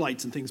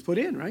electrolytes and things put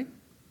in, right?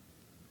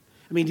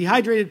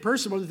 Dehydrated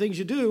person, one of the things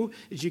you do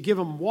is you give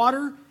them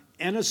water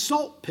and a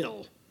salt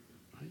pill.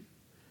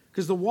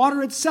 Because the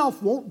water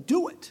itself won't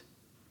do it.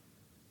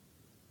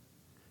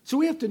 So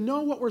we have to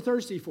know what we're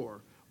thirsty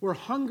for. We're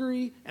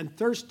hungry and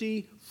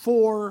thirsty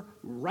for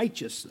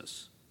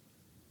righteousness.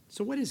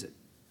 So what is it?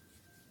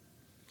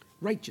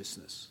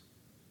 Righteousness.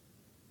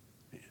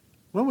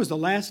 When was the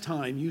last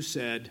time you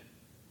said,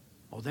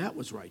 oh, that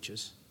was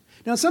righteous?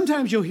 Now,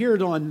 sometimes you'll hear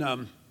it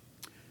on,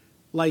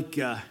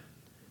 a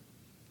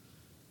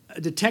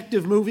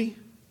detective movie.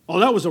 Oh,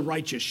 that was a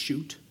righteous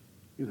shoot.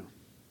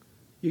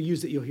 You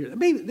use it, you'll hear that.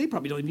 Maybe they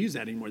probably don't even use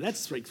that anymore.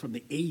 That's right from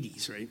the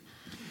 80s, right?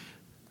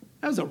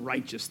 That was a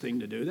righteous thing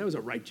to do. That was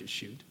a righteous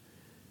shoot.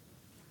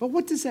 But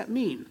what does that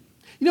mean?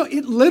 You know,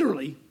 it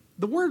literally,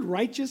 the word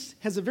righteous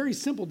has a very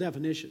simple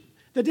definition.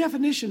 The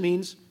definition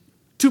means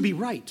to be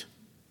right,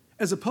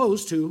 as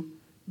opposed to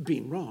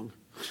being wrong.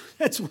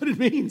 That's what it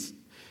means.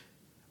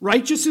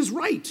 Righteous is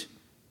right.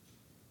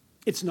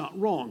 It's not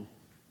wrong.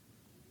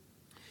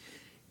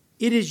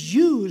 It is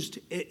used,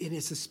 and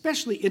it's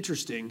especially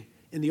interesting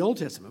in the Old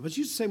Testament, but it's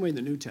used the same way in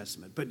the New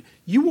Testament. But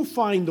you will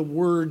find the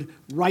word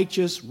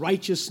righteous,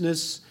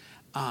 righteousness,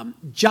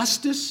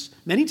 justice.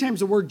 Many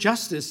times the word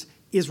justice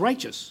is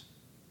righteous.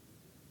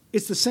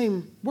 It's the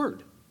same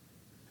word.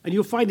 And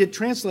you'll find it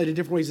translated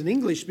different ways in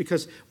English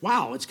because,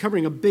 wow, it's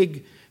covering a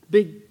big,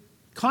 big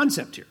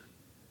concept here.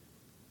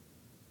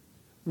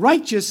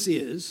 Righteous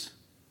is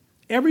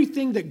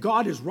everything that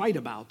God is right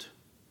about.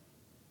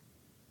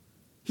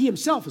 He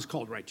himself is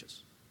called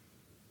righteous.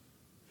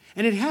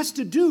 And it has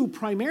to do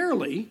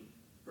primarily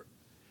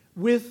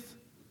with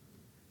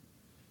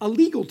a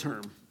legal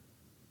term.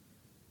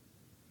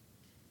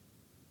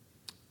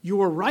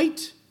 You are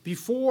right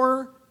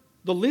before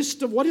the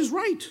list of what is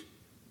right.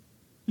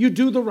 You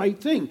do the right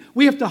thing.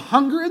 We have to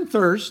hunger and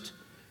thirst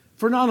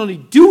for not only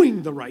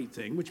doing the right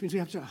thing, which means we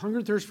have to hunger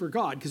and thirst for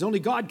God, because only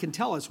God can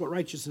tell us what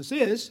righteousness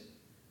is.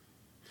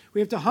 We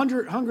have to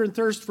hunger and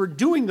thirst for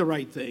doing the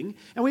right thing,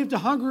 and we have to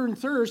hunger and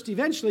thirst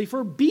eventually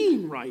for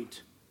being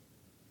right.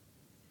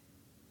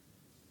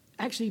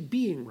 Actually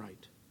being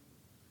right.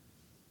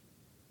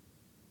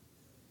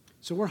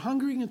 So we're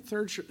hungering and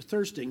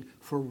thirsting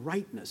for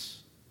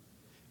rightness.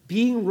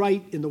 Being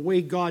right in the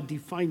way God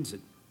defines it.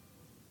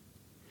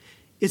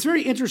 It's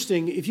very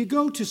interesting, if you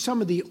go to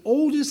some of the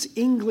oldest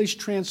English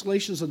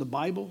translations of the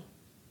Bible,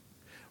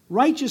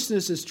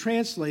 righteousness is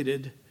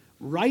translated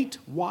right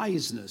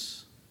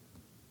wiseness.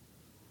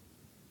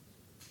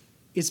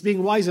 It's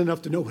being wise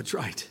enough to know what's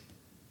right.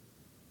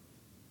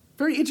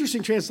 Very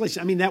interesting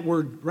translation. I mean, that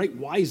word right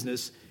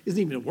wiseness isn't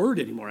even a word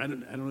anymore. I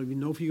don't even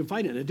know if you can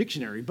find it in a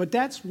dictionary. But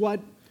that's what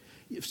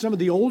some of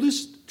the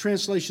oldest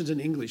translations in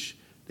English,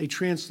 they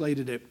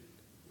translated it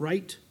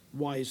right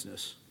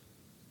wiseness.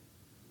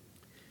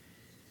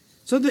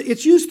 So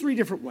it's used three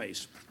different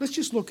ways. Let's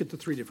just look at the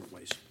three different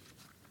ways.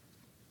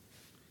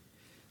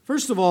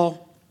 First of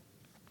all,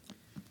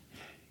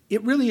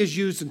 it really is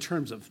used in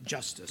terms of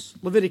justice.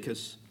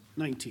 Leviticus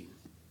 19.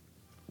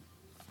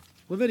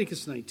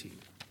 Leviticus 19.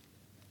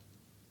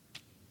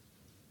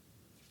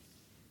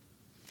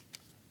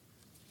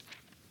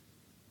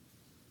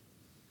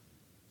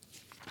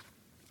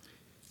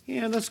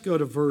 And let's go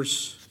to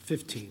verse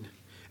 15.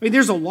 I mean,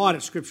 there's a lot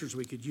of scriptures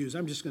we could use.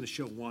 I'm just going to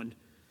show one.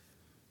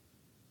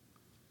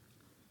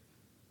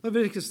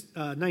 Leviticus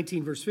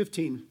 19, verse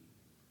 15.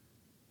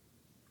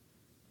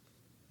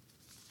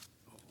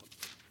 Oh,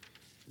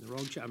 in the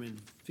wrong chapter. I'm in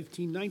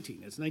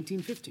 15:19. It's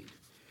 19:15.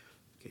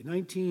 Okay,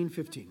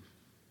 19:15.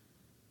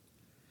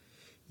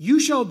 You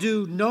shall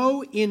do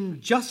no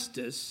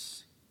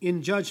injustice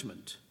in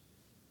judgment.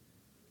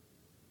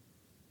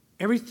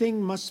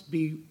 Everything must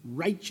be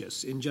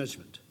righteous in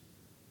judgment.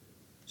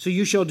 So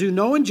you shall do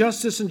no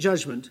injustice in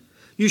judgment.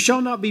 You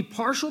shall not be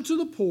partial to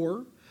the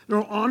poor,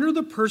 nor honor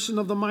the person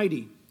of the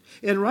mighty.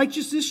 In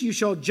righteousness you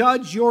shall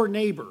judge your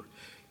neighbor.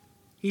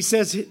 He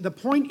says the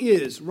point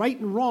is, right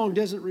and wrong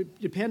doesn't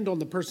depend on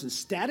the person's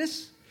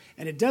status,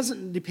 and it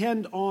doesn't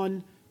depend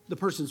on the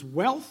person's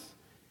wealth.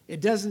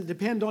 It doesn't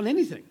depend on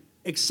anything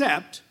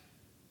except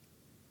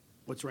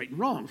what's right and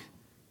wrong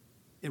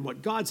and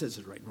what God says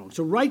is right and wrong.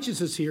 So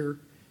righteousness here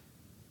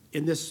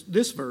in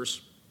this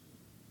verse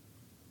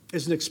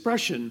is an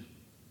expression,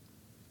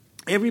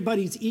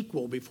 everybody's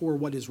equal before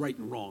what is right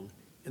and wrong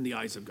in the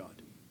eyes of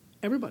God.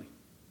 Everybody.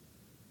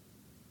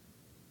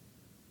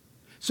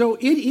 So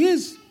it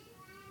is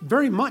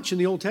very much in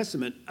the Old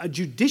Testament a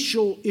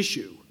judicial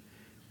issue,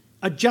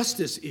 a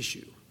justice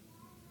issue.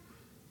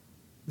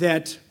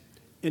 That,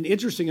 and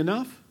interesting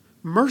enough,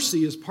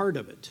 mercy is part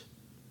of it.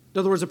 In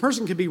other words, a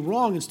person can be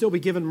wrong and still be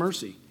given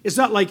mercy. It's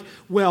not like,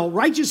 well,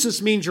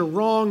 righteousness means you're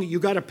wrong, you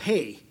got to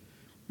pay.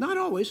 Not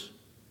always.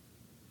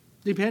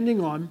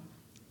 Depending on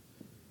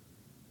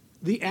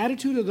the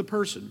attitude of the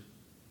person,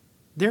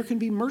 there can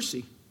be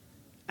mercy.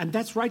 And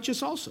that's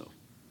righteous also.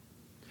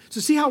 So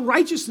see how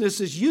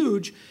righteousness is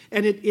huge,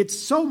 and it's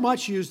so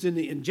much used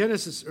in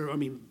Genesis,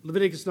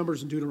 Leviticus,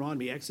 Numbers, and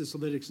Deuteronomy, Exodus,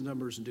 Leviticus,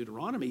 Numbers, and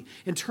Deuteronomy,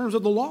 in terms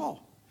of the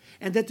law.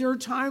 And that there are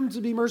times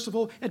to be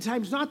merciful and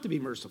times not to be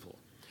merciful.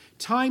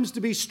 Times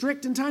to be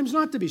strict and times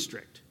not to be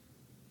strict.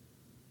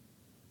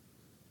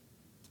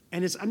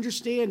 And it's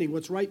understanding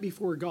what's right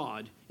before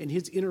God and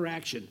his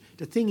interaction.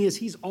 The thing is,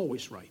 he's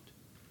always right.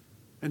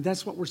 And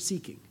that's what we're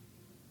seeking.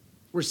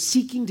 We're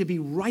seeking to be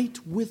right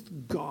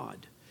with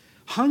God.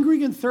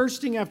 Hungering and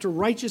thirsting after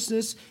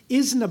righteousness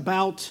isn't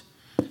about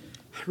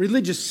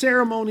religious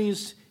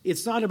ceremonies.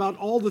 It's not about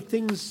all the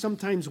things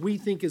sometimes we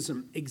think is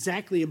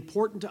exactly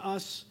important to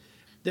us,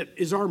 that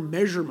is our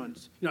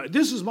measurement.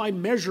 This is my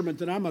measurement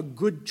that I'm a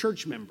good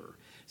church member.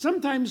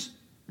 Sometimes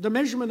the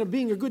measurement of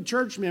being a good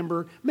church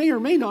member may or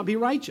may not be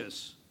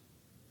righteous.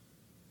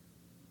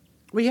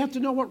 We have to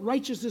know what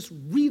righteousness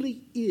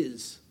really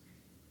is.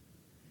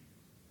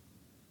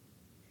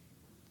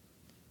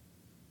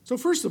 So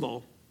first of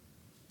all,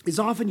 it's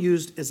often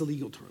used as a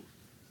legal term.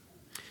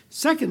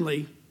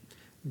 Secondly,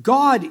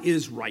 God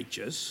is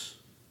righteous.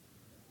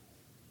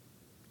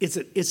 It's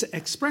an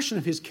expression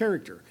of his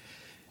character.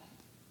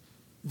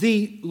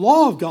 The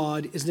law of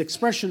God is an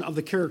expression of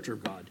the character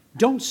of God.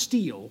 Don't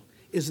steal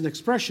is an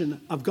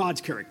expression of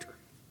God's character,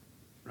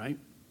 right?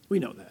 We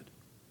know that.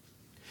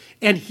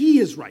 And he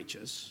is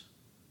righteous.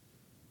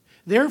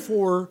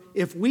 Therefore,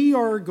 if we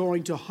are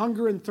going to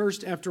hunger and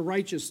thirst after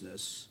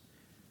righteousness,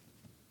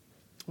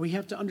 we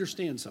have to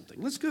understand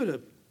something. Let's go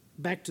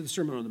back to the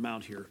Sermon on the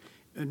Mount here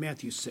in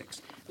Matthew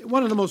 6.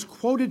 One of the most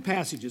quoted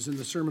passages in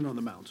the Sermon on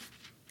the Mount.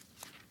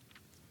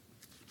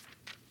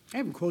 I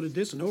haven't quoted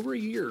this in over a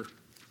year.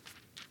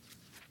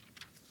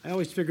 I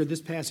always figured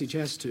this passage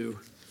has to,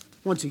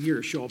 once a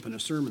year, show up in a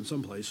sermon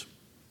someplace.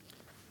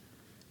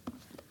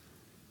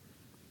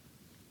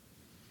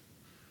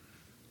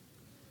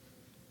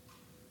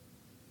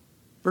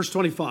 Verse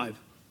 25.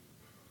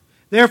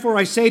 Therefore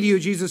I say to you,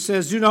 Jesus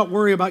says, do not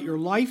worry about your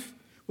life,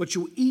 what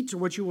you will eat or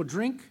what you will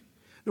drink,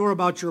 nor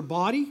about your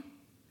body,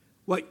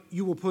 what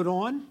you will put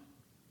on.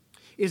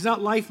 Is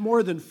not life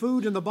more than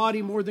food and the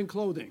body more than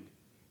clothing?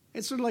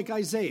 It's sort of like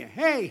Isaiah.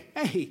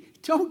 Hey,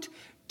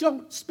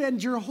 don't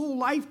spend your whole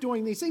life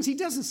doing these things. He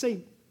doesn't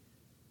say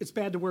it's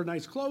bad to wear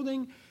nice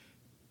clothing.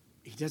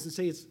 He doesn't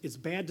say it's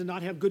bad to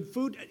not have good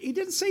food. He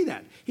didn't say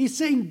that. He's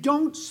saying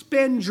don't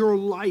spend your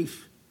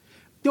life.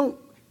 Don't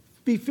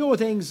be filled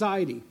with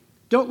anxiety.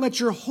 Don't let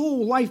your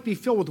whole life be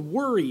filled with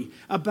worry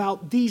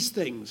about these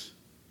things.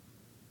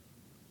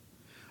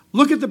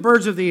 Look at the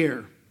birds of the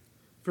air,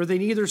 for they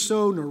neither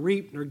sow nor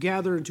reap nor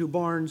gather into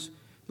barns,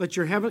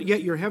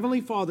 yet your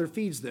heavenly Father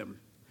feeds them.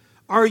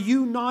 Are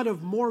you not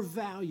of more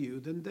value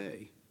than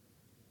they?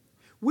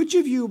 Which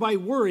of you, by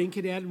worrying,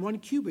 can add 1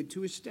 cubit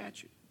to his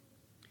stature?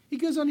 He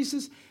goes on, he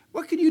says,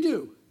 what can you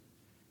do?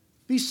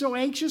 Be so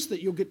anxious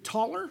that you'll get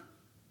taller?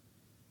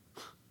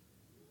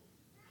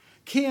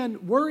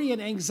 Can worry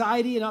and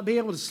anxiety and not being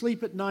able to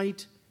sleep at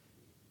night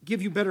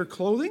give you better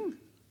clothing?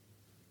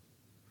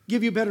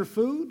 Give you better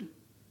food?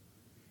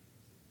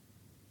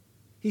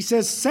 He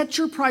says, set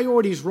your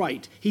priorities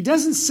right. He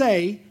doesn't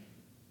say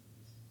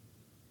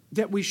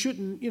that we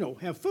shouldn't,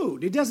 have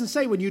food. It doesn't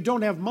say when you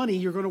don't have money,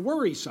 you're going to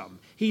worry some.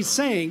 He's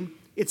saying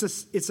it's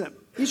an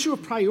issue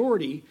of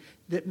priority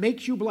that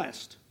makes you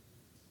blessed.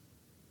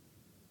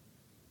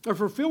 If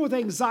we're filled with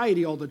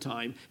anxiety all the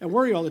time and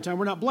worry all the time,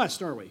 we're not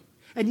blessed, are we?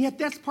 And yet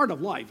that's part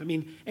of life. I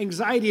mean,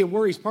 anxiety and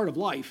worry is part of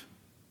life.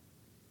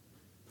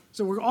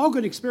 So we're all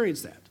going to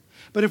experience that.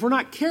 But if we're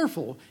not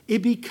careful,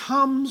 it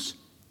becomes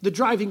the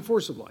driving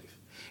force of life.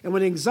 And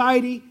when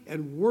anxiety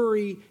and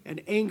worry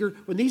and anger,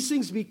 when these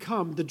things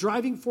become the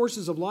driving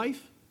forces of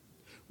life,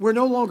 we're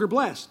no longer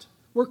blessed.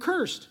 We're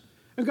cursed.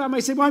 And God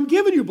might say, well, I'm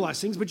giving you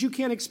blessings, but you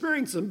can't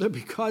experience them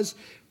because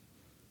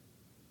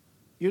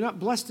you're not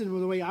blessed in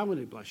the way I want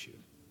to bless you.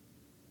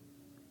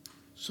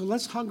 So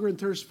let's hunger and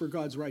thirst for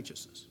God's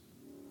righteousness.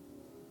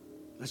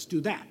 Let's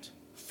do that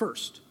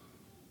first.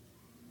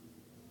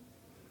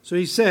 So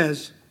he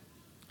says,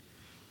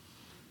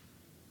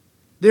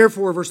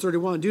 therefore, verse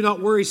 31, do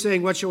not worry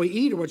saying, what shall we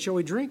eat or what shall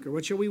we drink or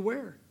what shall we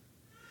wear?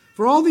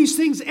 For all these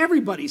things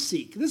everybody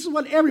seeks. This is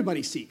what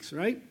everybody seeks,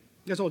 right?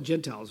 That's all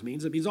Gentiles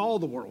means. It means all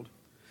the world.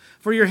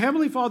 For your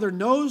heavenly Father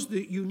knows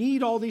that you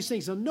need all these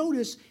things. Now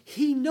notice,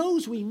 he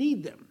knows we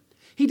need them.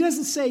 He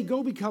doesn't say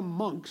go become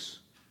monks,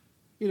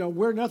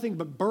 wear nothing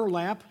but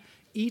burlap,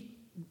 eat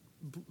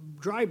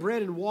dry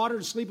bread and water,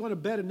 and sleep on a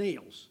bed of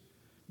nails.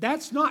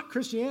 That's not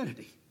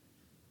Christianity.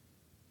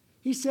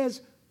 He says,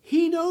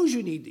 he knows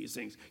you need these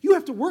things. You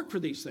have to work for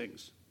these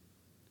things.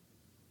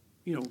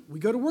 We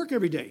go to work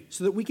every day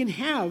so that we can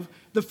have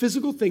the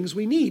physical things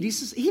we need. He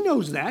says, he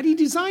knows that. He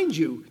designed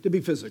you to be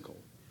physical.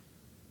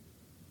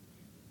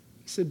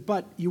 He said,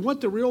 but you want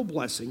the real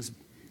blessings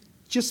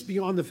just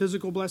beyond the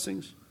physical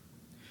blessings?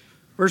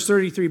 Verse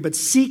 33, but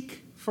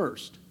seek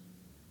first.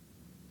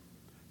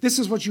 This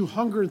is what you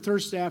hunger and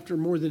thirst after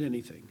more than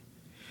anything.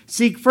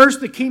 Seek first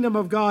the kingdom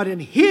of God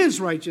and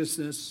his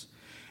righteousness,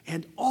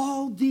 and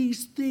all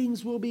these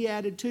things will be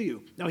added to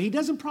you. Now, he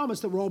doesn't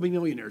promise that we'll all be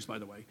millionaires, by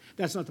the way.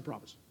 That's not the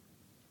promise.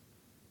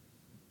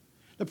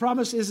 The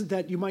promise isn't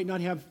that you might not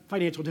have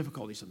financial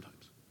difficulties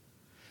sometimes.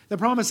 The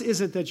promise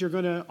isn't that you're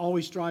going to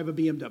always drive a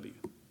BMW.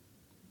 In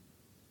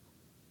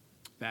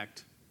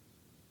fact,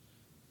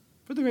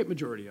 for the great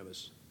majority of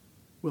us,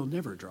 we'll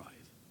never drive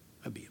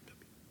a BMW.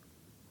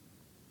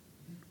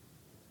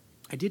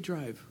 I did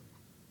drive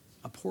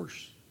a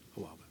Porsche a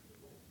while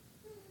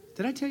back.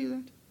 Did I tell you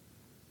that?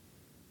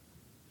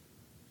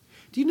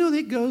 Do you know that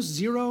it goes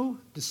 0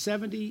 to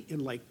 70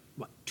 in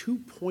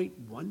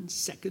 2.1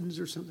 seconds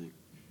or something?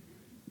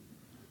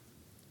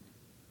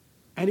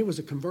 And it was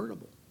a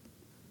convertible.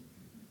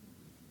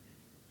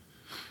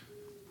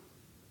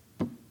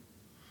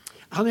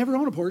 I'll never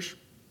own a Porsche.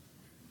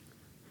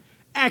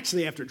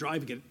 Actually, after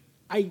driving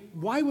it,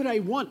 why would I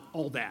want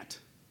all that?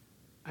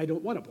 I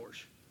don't want a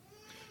Porsche.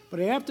 But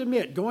I have to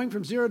admit, going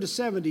from 0 to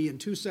 70 in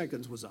 2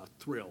 seconds was a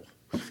thrill.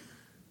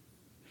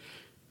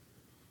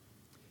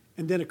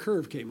 And then a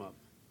curve came up.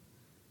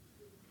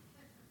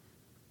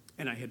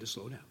 And I had to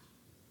slow down,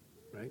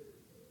 right?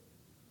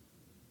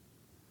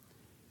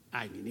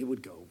 I mean, it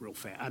would go real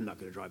fast. I'm not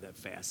going to drive that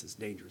fast. It's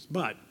dangerous.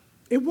 But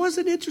it was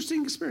an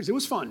interesting experience. It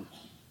was fun.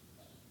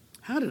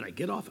 How did I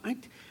get off?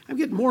 I'm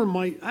getting more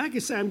I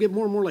can say I'm getting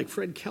more and more like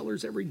Fred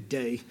Keller's every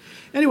day.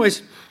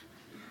 Anyways.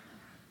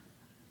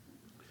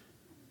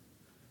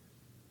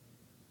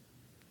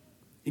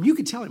 And you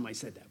can tell him I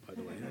said that, by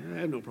the way. I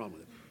have no problem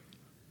with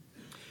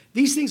it.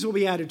 These things will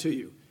be added to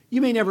you.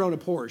 You may never own a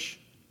Porsche.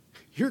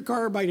 Your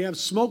car might have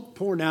smoke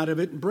pouring out of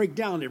it and break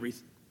down every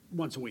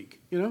once a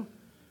week, you know?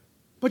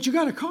 But you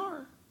got a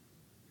car.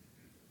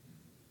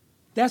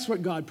 That's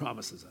what God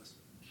promises us.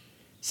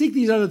 Seek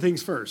these other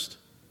things first,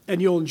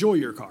 and you'll enjoy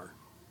your car.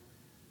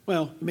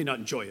 Well, you may not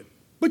enjoy it,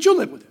 but you'll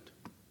live with it,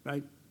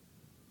 right?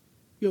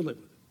 You'll live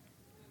with it.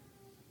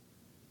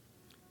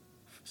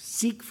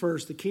 Seek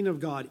first the kingdom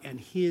of God and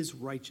his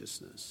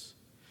righteousness.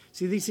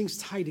 See, these things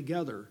tie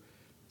together.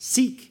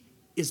 Seek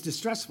is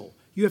distressful.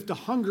 You have to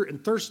hunger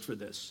and thirst for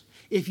this.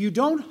 If you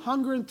don't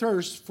hunger and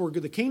thirst for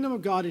the kingdom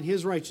of God and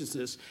his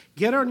righteousness,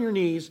 get on your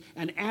knees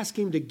and ask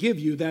him to give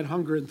you that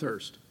hunger and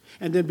thirst.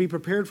 And then be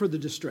prepared for the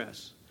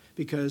distress,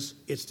 because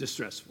it's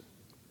distressful.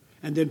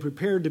 And then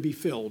prepared to be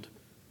filled,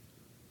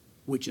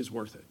 which is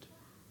worth it.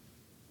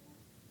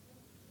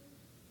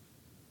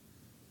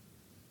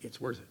 It's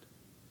worth it.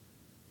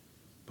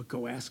 But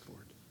go ask for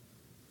it.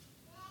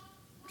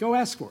 Go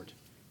ask for it.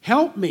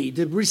 Help me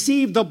to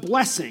receive the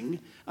blessing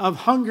of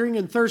hungering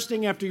and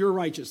thirsting after your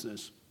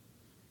righteousness.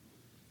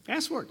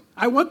 Ask for it.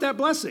 I want that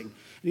blessing.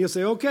 And he'll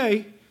say,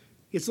 okay,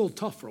 it's a little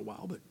tough for a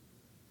while, but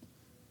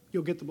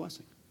you'll get the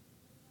blessing.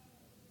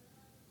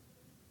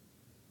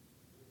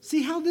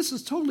 See how this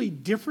is totally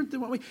different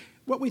than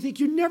what we think.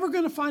 You're never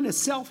going to find a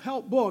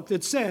self-help book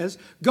that says,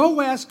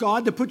 go ask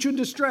God to put you in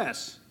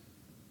distress,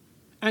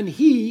 and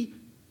he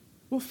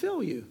will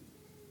fill you.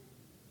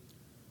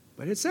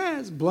 But it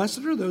says,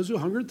 blessed are those who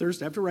hunger and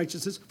thirst after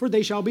righteousness, for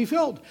they shall be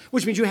filled.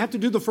 Which means you have to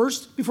do the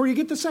first before you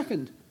get the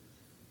second.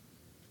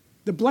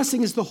 The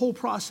blessing is the whole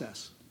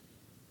process.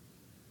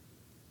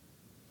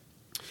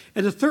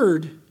 And the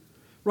third,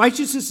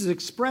 righteousness is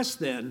expressed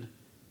then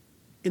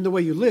in the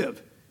way you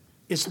live.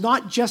 It's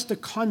not just a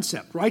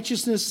concept.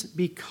 Righteousness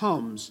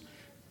becomes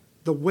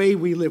the way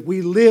we live.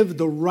 We live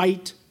the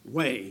right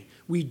way.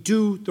 We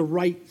do the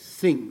right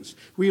things.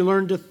 We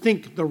learn to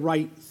think the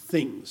right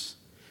things.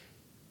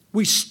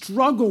 We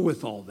struggle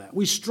with all that.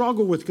 We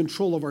struggle with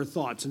control of our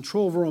thoughts,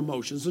 control of our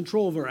emotions,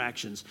 control of our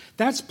actions.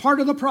 That's part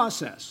of the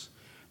process.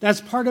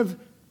 That's part of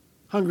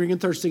hungering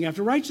and thirsting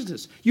after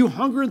righteousness. You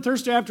hunger and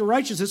thirst after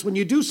righteousness when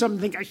you do something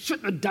and think, I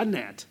shouldn't have done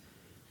that.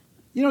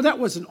 You know, that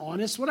wasn't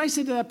honest. What I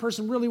said to that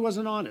person really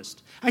wasn't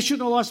honest. I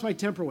shouldn't have lost my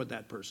temper with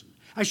that person.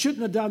 I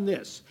shouldn't have done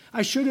this.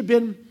 I should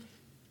have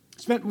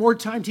spent more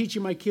time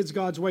teaching my kids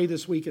God's way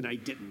this week, and I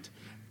didn't.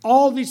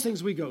 All these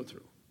things we go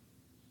through.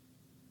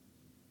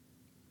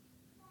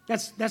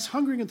 That's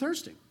hungering and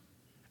thirsting.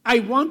 I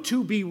want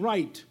to be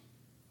right.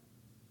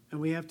 And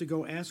we have to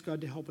go ask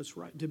God to help us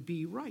to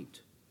be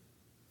right.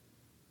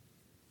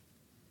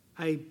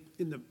 In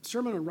the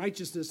Sermon on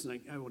Righteousness,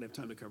 and I won't have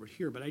time to cover it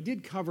here, but I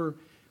did cover,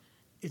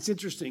 it's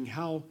interesting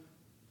how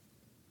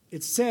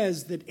it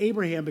says that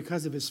Abraham,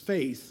 because of his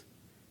faith,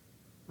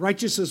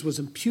 righteousness was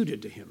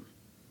imputed to him.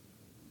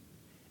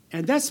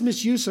 And that's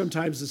misused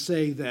sometimes to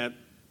say that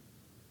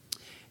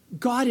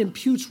God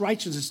imputes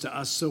righteousness to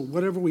us, so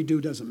whatever we do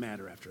doesn't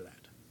matter after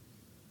that.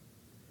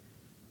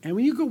 And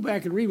when you go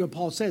back and read what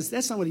Paul says,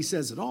 that's not what he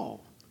says at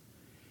all.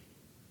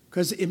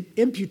 Because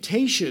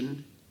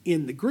imputation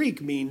in the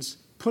Greek means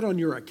put on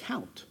your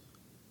account.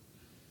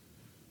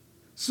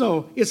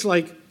 So it's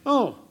like,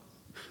 oh,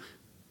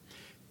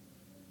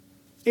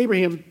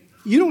 Abraham,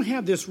 you don't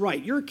have this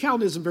right. Your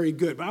account isn't very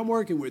good, but I'm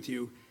working with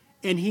you.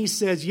 And he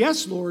says,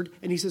 yes, Lord.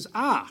 And he says,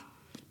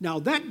 now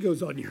that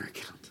goes on your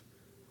account.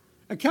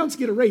 Accounts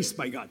get erased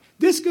by God.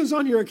 This goes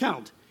on your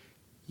account.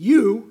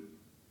 You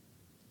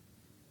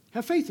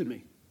have faith in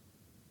me.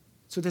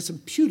 So that's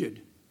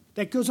imputed.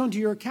 That goes onto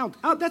your account.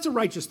 Oh, that's a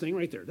righteous thing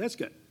right there. That's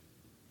good.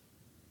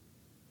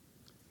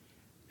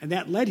 And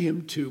that led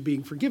him to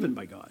being forgiven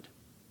by God.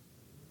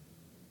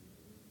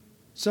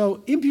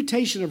 So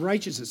imputation of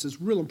righteousness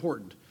is real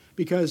important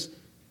because,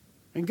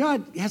 and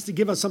God has to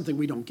give us something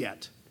we don't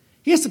get.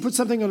 He has to put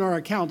something on our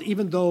account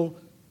even though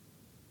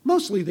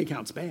mostly the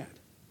account's bad.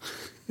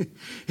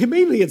 And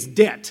mainly it's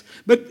debt.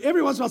 But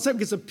every once in a while something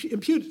gets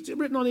imputed,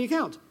 written on the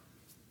account.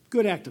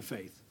 Good act of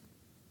faith.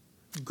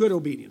 Good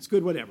obedience.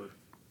 Good whatever.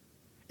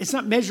 It's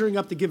not measuring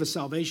up to give us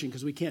salvation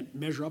because we can't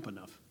measure up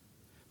enough.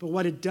 But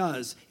what it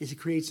does is it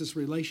creates this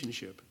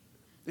relationship.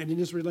 And in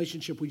this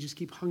relationship, we just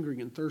keep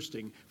hungering and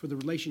thirsting for the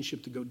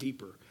relationship to go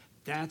deeper.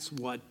 That's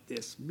what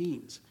this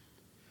means.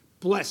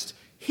 Blessed.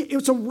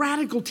 It's a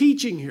radical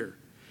teaching here.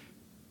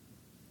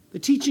 The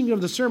teaching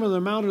of the Sermon on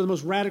the Mount are the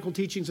most radical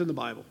teachings in the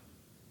Bible.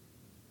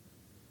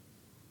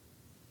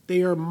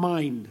 They are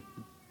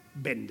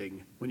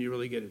mind-bending when you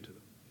really get into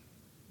them.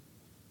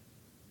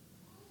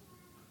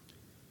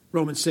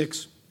 Romans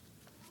 6.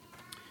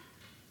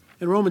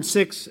 In Romans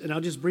 6, and I'll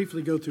just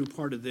briefly go through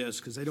part of this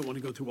because I don't want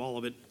to go through all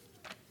of it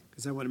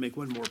because I want to make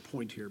one more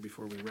point here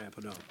before we wrap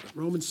it up. But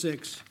Romans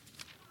 6.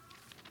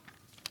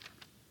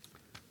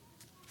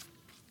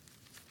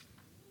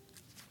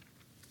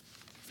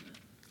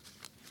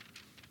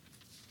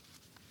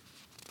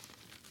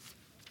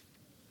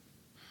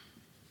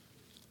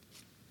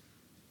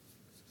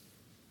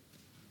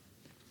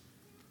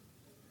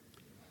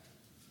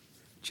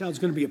 Child's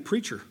going to be a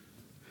preacher.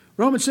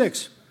 Romans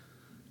 6.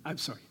 I'm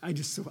sorry. I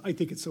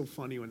think it's so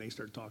funny when they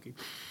start talking.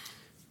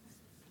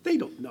 They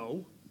don't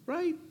know,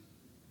 right?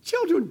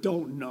 Children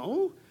don't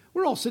know.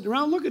 We're all sitting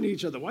around looking at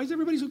each other. Why is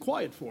everybody so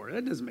quiet for?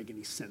 That doesn't make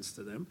any sense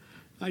to them.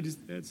 I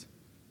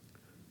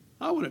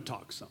want to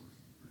talk some.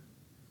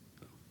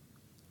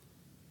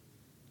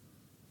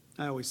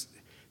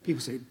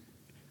 People say,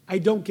 I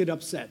don't get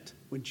upset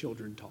when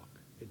children talk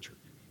in church.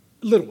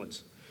 Little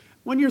ones.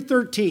 When you're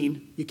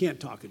 13, you can't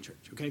talk in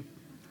church, okay?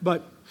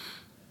 But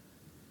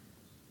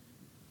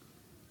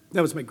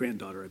that was my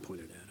granddaughter I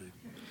pointed at.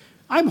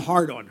 I'm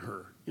hard on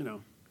her,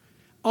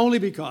 only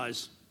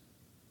because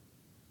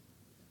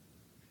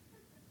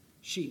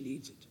she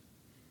needs it.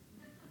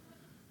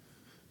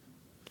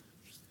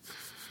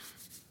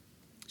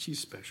 She's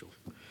special.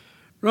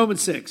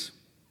 Romans 6.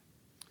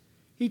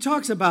 He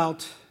talks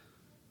about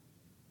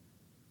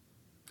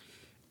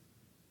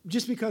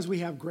just because we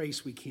have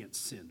grace, we can't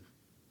sin.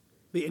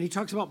 And he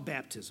talks about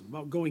baptism,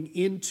 about going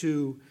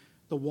into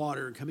the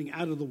water and coming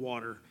out of the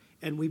water,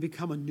 and we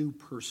become a new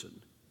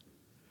person.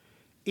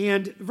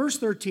 And verse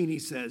 13, he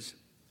says,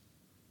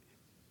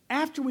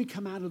 after we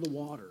come out of the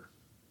water,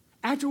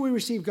 after we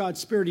receive God's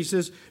Spirit, he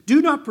says,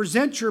 do not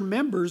present your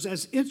members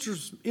as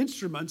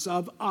instruments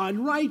of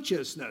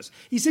unrighteousness.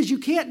 He says, you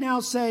can't now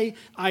say,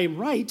 I am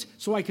right,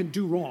 so I can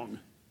do wrong.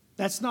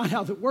 That's not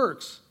how that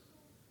works.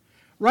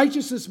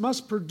 Righteousness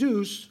must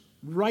produce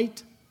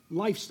right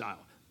lifestyle,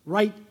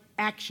 right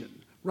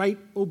action, right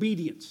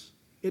obedience.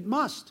 It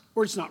must,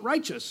 or it's not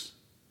righteous.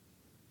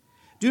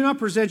 Do not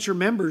present your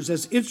members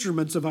as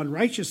instruments of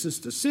unrighteousness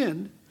to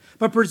sin,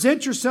 but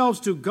present yourselves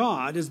to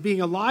God as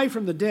being alive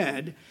from the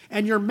dead,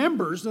 and your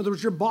members, in other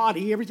words, your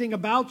body, everything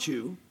about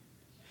you,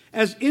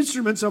 as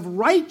instruments of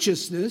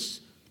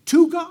righteousness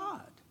to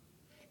God.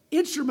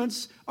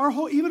 Instruments,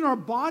 even our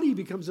body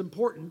becomes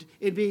important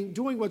in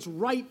doing what's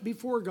right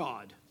before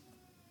God.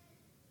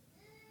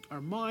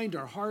 Our mind,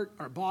 our heart,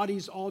 our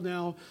bodies, all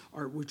now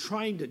we're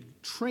trying to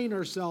train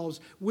ourselves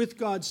with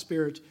God's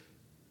Spirit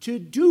to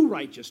do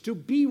righteous, to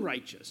be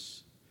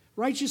righteous.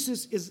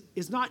 Righteousness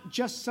is not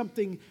just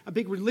a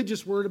big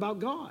religious word about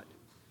God.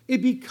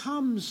 It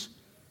becomes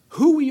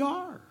who we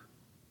are.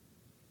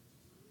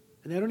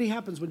 And that only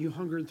happens when you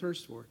hunger and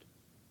thirst for it,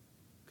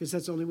 because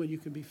that's the only way you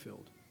can be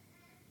filled.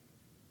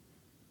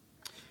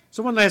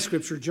 So one last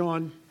scripture,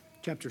 John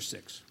chapter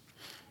 6.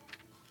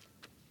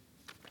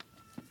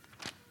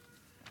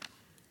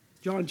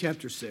 John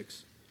chapter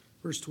 6,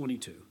 verse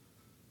 22.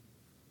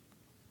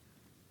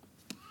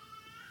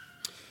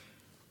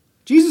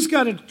 Jesus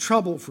got into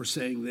trouble for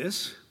saying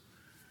this.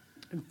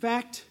 In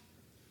fact,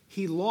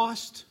 he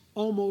lost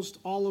almost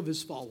all of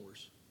his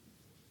followers.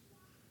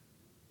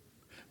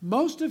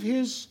 Most of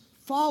his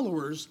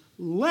followers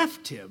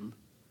left him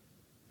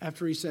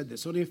after he said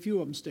this. Only a few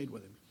of them stayed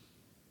with him.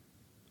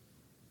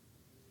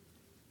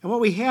 And what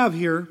we have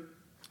here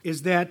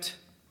is that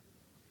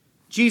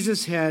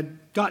Jesus had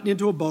gotten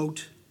into a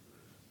boat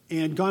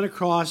and gone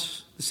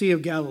across the Sea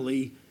of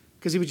Galilee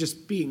because he was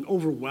just being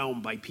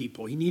overwhelmed by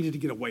people. He needed to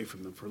get away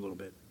from them for a little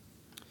bit.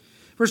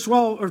 Verse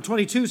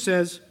 22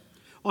 says,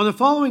 on the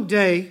following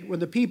day, when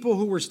the people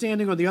who were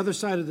standing on the other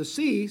side of the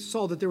sea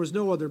saw that there was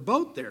no other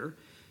boat there,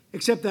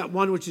 except that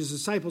one which his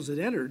disciples had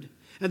entered,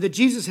 and that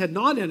Jesus had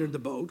not entered the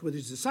boat with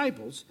his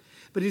disciples,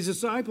 but his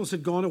disciples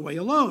had gone away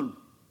alone.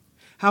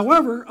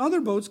 However,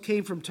 other boats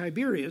came from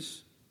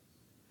Tiberias,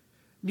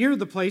 near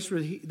the place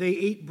where they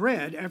ate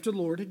bread after the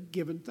Lord had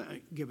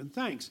given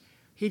thanks.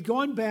 He'd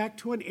gone back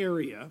to an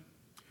area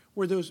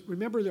where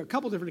remember there are a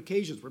couple different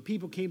occasions where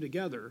people came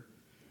together,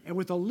 and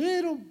with a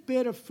little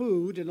bit of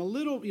food and a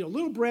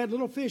little bread,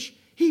 little fish,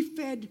 he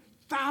fed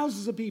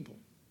thousands of people.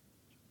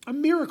 A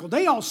miracle.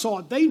 They all saw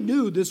it. They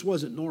knew this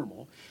wasn't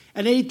normal.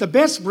 And they ate the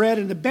best bread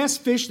and the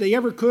best fish they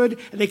ever could,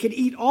 and they could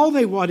eat all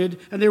they wanted,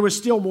 and there was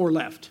still more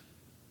left.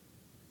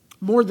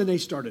 More than they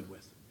started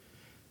with.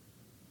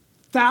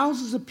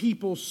 Thousands of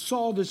people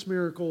saw this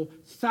miracle.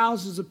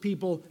 Thousands of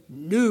people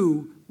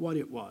knew what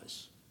it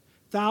was.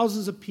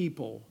 Thousands of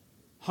people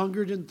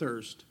hungered and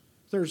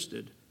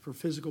thirsted for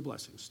physical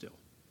blessings still.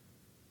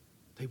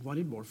 They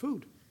wanted more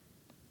food.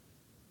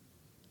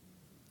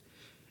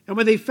 And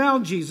when they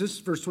found Jesus,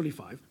 verse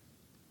 25,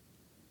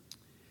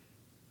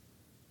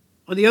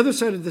 on the other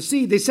side of the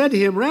sea, they said to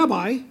him,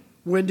 Rabbi,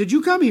 when did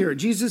you come here?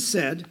 Jesus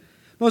said,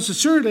 most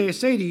assuredly I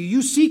say to you,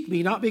 you seek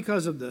me not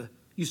because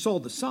you saw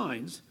the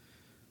signs,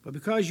 but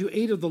because you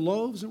ate of the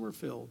loaves and were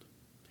filled.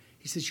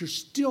 He says, you're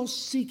still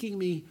seeking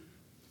me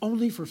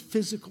only for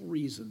physical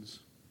reasons.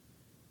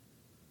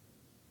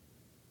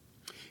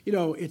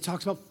 It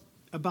talks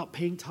about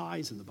paying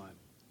tithes in the Bible.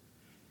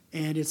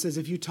 And it says,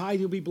 if you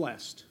tithe, you'll be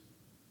blessed.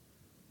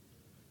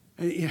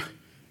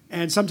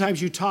 And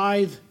sometimes you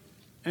tithe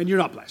and you're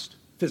not blessed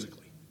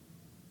physically.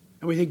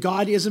 And we think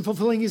God isn't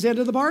fulfilling his end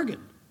of the bargain.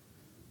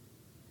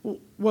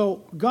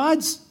 Well,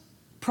 God's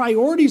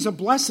priorities of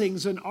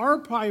blessings and our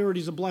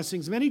priorities of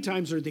blessings many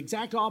times are the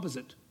exact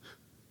opposite.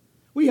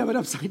 We have it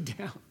upside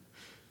down.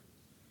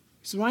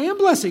 He said, I am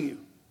blessing you.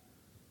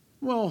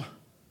 Well,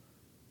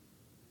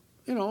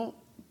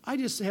 I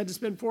just had to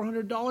spend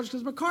 $400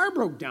 because my car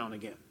broke down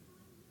again.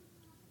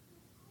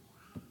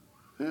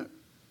 Yeah.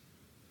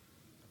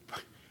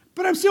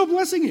 But I'm still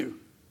blessing you.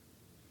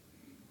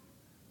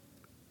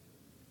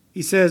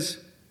 He says,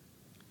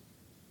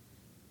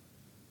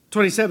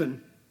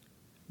 27,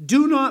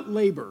 do not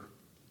labor.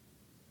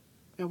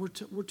 Now,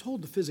 we're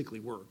told to physically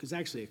work. It's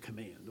actually a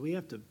command. We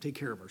have to take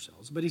care of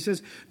ourselves. But he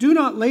says, do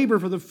not labor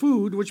for the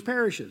food which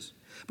perishes,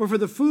 but for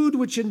the food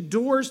which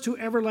endures to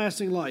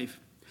everlasting life,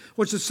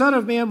 which the Son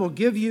of Man will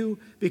give you,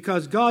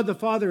 because God the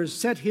Father has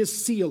set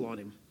his seal on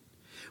him.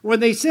 When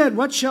they said,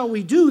 what shall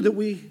we do that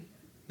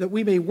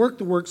we may work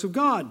the works of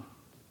God?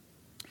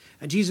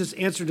 And Jesus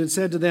answered and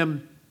said to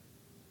them,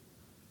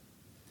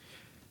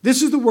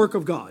 this is the work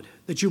of God,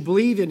 that you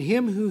believe in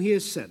him who he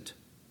has sent.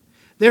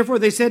 Therefore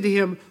they said to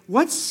him,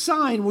 what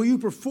sign will you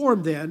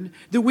perform then,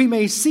 that we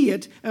may see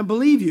it and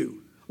believe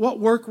you? What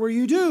work will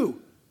you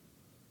do?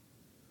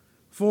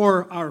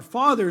 For our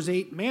fathers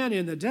ate manna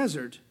in the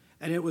desert,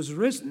 and it was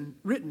written,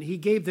 he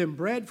gave them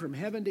bread from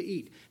heaven to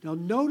eat. Now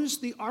notice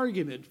the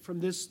argument from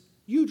this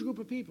huge group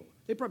of people.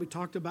 They probably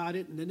talked about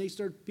it, and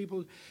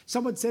then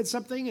someone said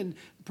something, and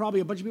probably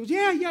a bunch of people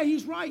said, yeah,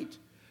 he's right.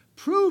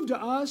 Prove to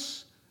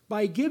us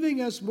by giving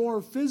us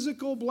more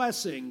physical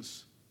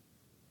blessings.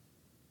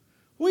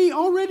 We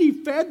already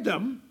fed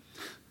them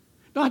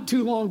not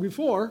too long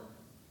before.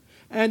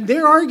 And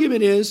their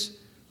argument is,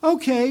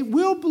 okay,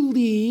 we'll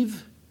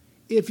believe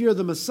if you're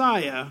the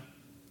Messiah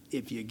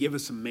if you give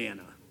us some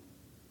manna.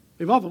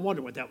 We've often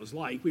wondered what that was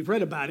like. We've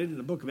read about it in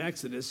the book of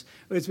Exodus.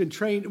 We've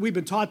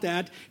been taught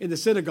that in the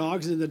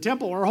synagogues and in the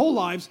temple our whole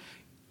lives.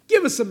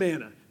 Give us some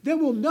manna. Then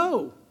we'll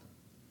know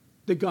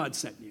that God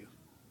sent you.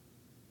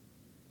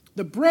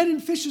 The bread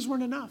and fishes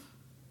weren't enough.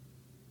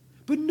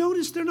 But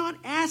notice they're not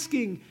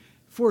asking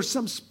for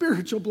some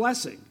spiritual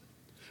blessing.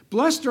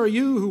 Blessed are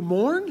you who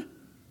mourn?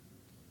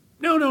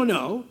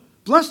 No.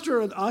 Blessed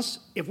are us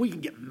if we can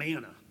get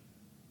manna.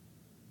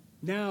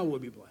 Now we'll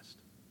be blessed.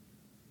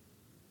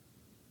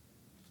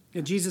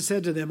 And Jesus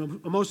said to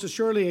them, most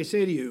assuredly I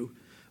say to you,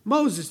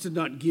 Moses did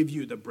not give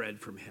you the bread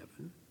from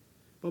heaven,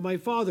 but my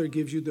Father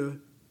gives you the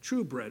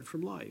true bread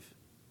from life.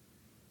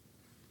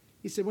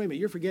 He said, wait a minute,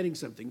 you're forgetting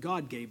something.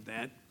 God gave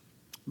that.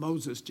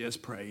 Moses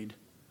just prayed.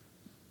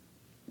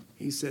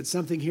 He said,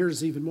 something here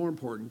is even more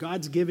important.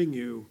 God's giving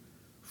you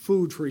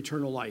food for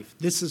eternal life.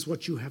 This is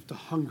what you have to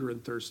hunger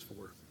and thirst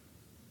for.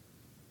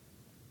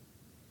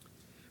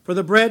 For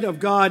the bread of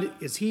God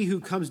is he who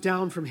comes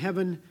down from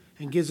heaven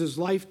and gives his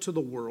life to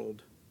the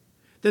world.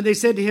 Then they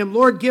said to him,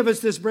 Lord, give us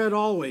this bread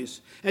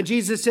always. And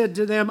Jesus said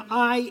to them,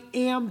 I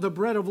am the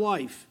bread of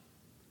life.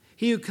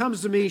 He who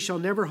comes to me shall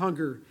never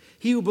hunger.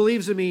 He who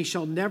believes in me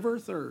shall never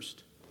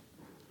thirst.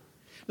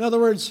 In other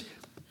words,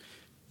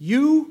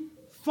 you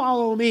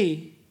follow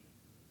me,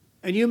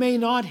 and you may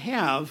not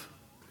have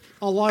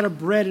a lot of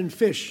bread and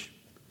fish.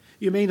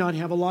 You may not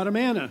have a lot of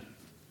manna,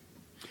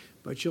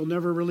 but you'll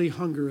never really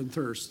hunger and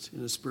thirst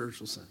in a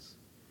spiritual sense.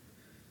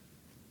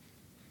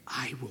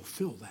 I will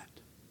fill that.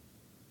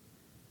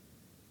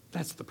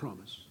 That's the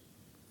promise.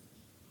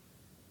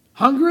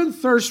 Hunger and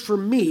thirst for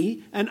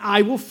me, and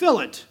I will fill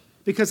it,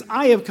 because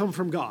I have come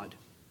from God.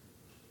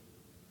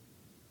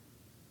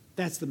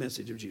 That's the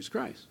message of Jesus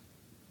Christ.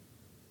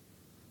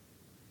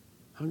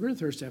 Hunger and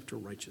thirst after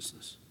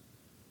righteousness.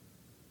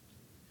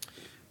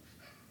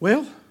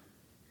 Well,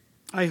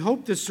 I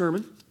hope this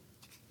sermon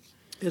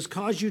has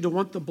caused you to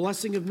want the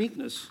blessing of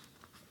meekness.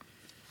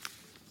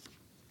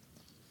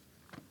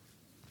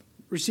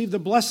 Receive the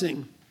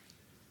blessing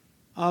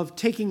of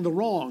taking the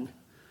wrong.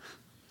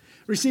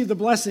 Receive the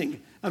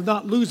blessing of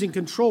not losing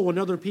control when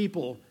other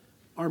people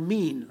are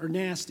mean or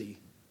nasty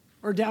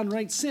or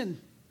downright sin.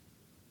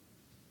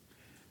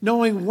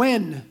 Knowing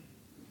when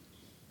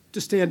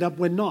to stand up,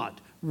 when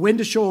not. When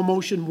to show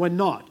emotion, when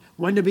not.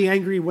 When to be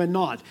angry, when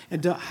not.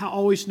 And to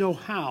always know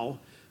how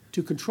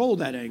to control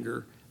that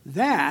anger.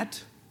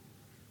 That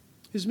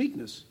is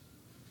meekness.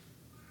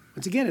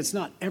 Once again, it's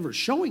not ever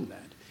showing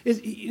that.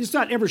 It's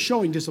not ever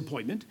showing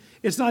disappointment.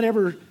 It's not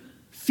ever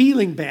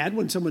feeling bad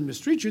when someone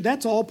mistreats you.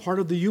 That's all part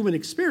of the human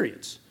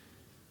experience.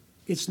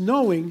 It's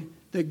knowing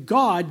that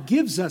God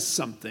gives us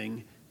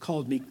something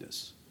called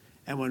meekness.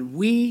 And when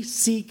we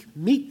seek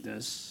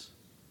meekness,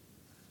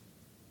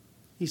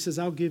 he says,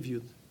 I'll give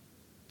you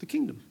the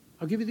kingdom.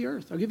 I'll give you the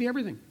earth. I'll give you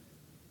everything.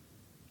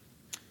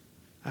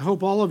 I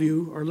hope all of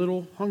you are a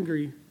little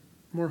hungry,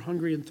 more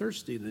hungry and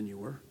thirsty than you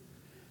were.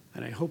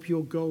 And I hope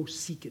you'll go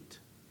seek it.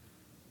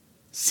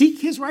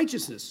 Seek his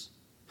righteousness.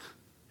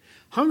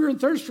 Hunger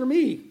and thirst for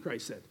me,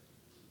 Christ said.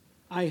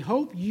 I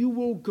hope you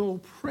will go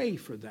pray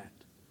for that.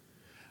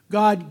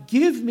 God,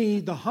 give me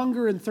the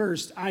hunger and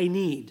thirst I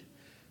need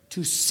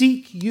to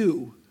seek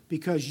you,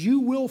 because you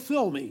will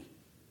fill me.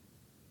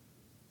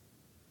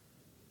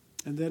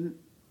 And then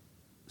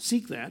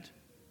seek that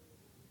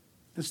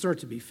and start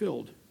to be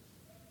filled.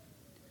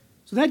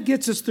 So that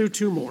gets us through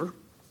 2 more.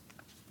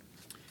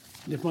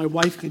 And if my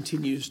wife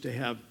continues to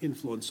have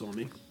influence on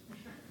me,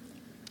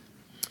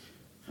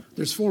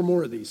 there's 4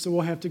 more of these, so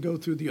we'll have to go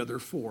through the other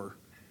 4.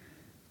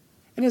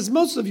 And as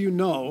most of you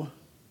know,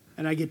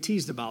 and I get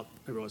teased about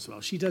every once in a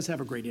while, she does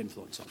have a great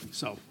influence on me.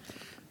 So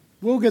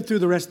we'll get through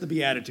the rest of the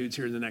Beatitudes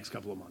here in the next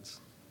couple of months.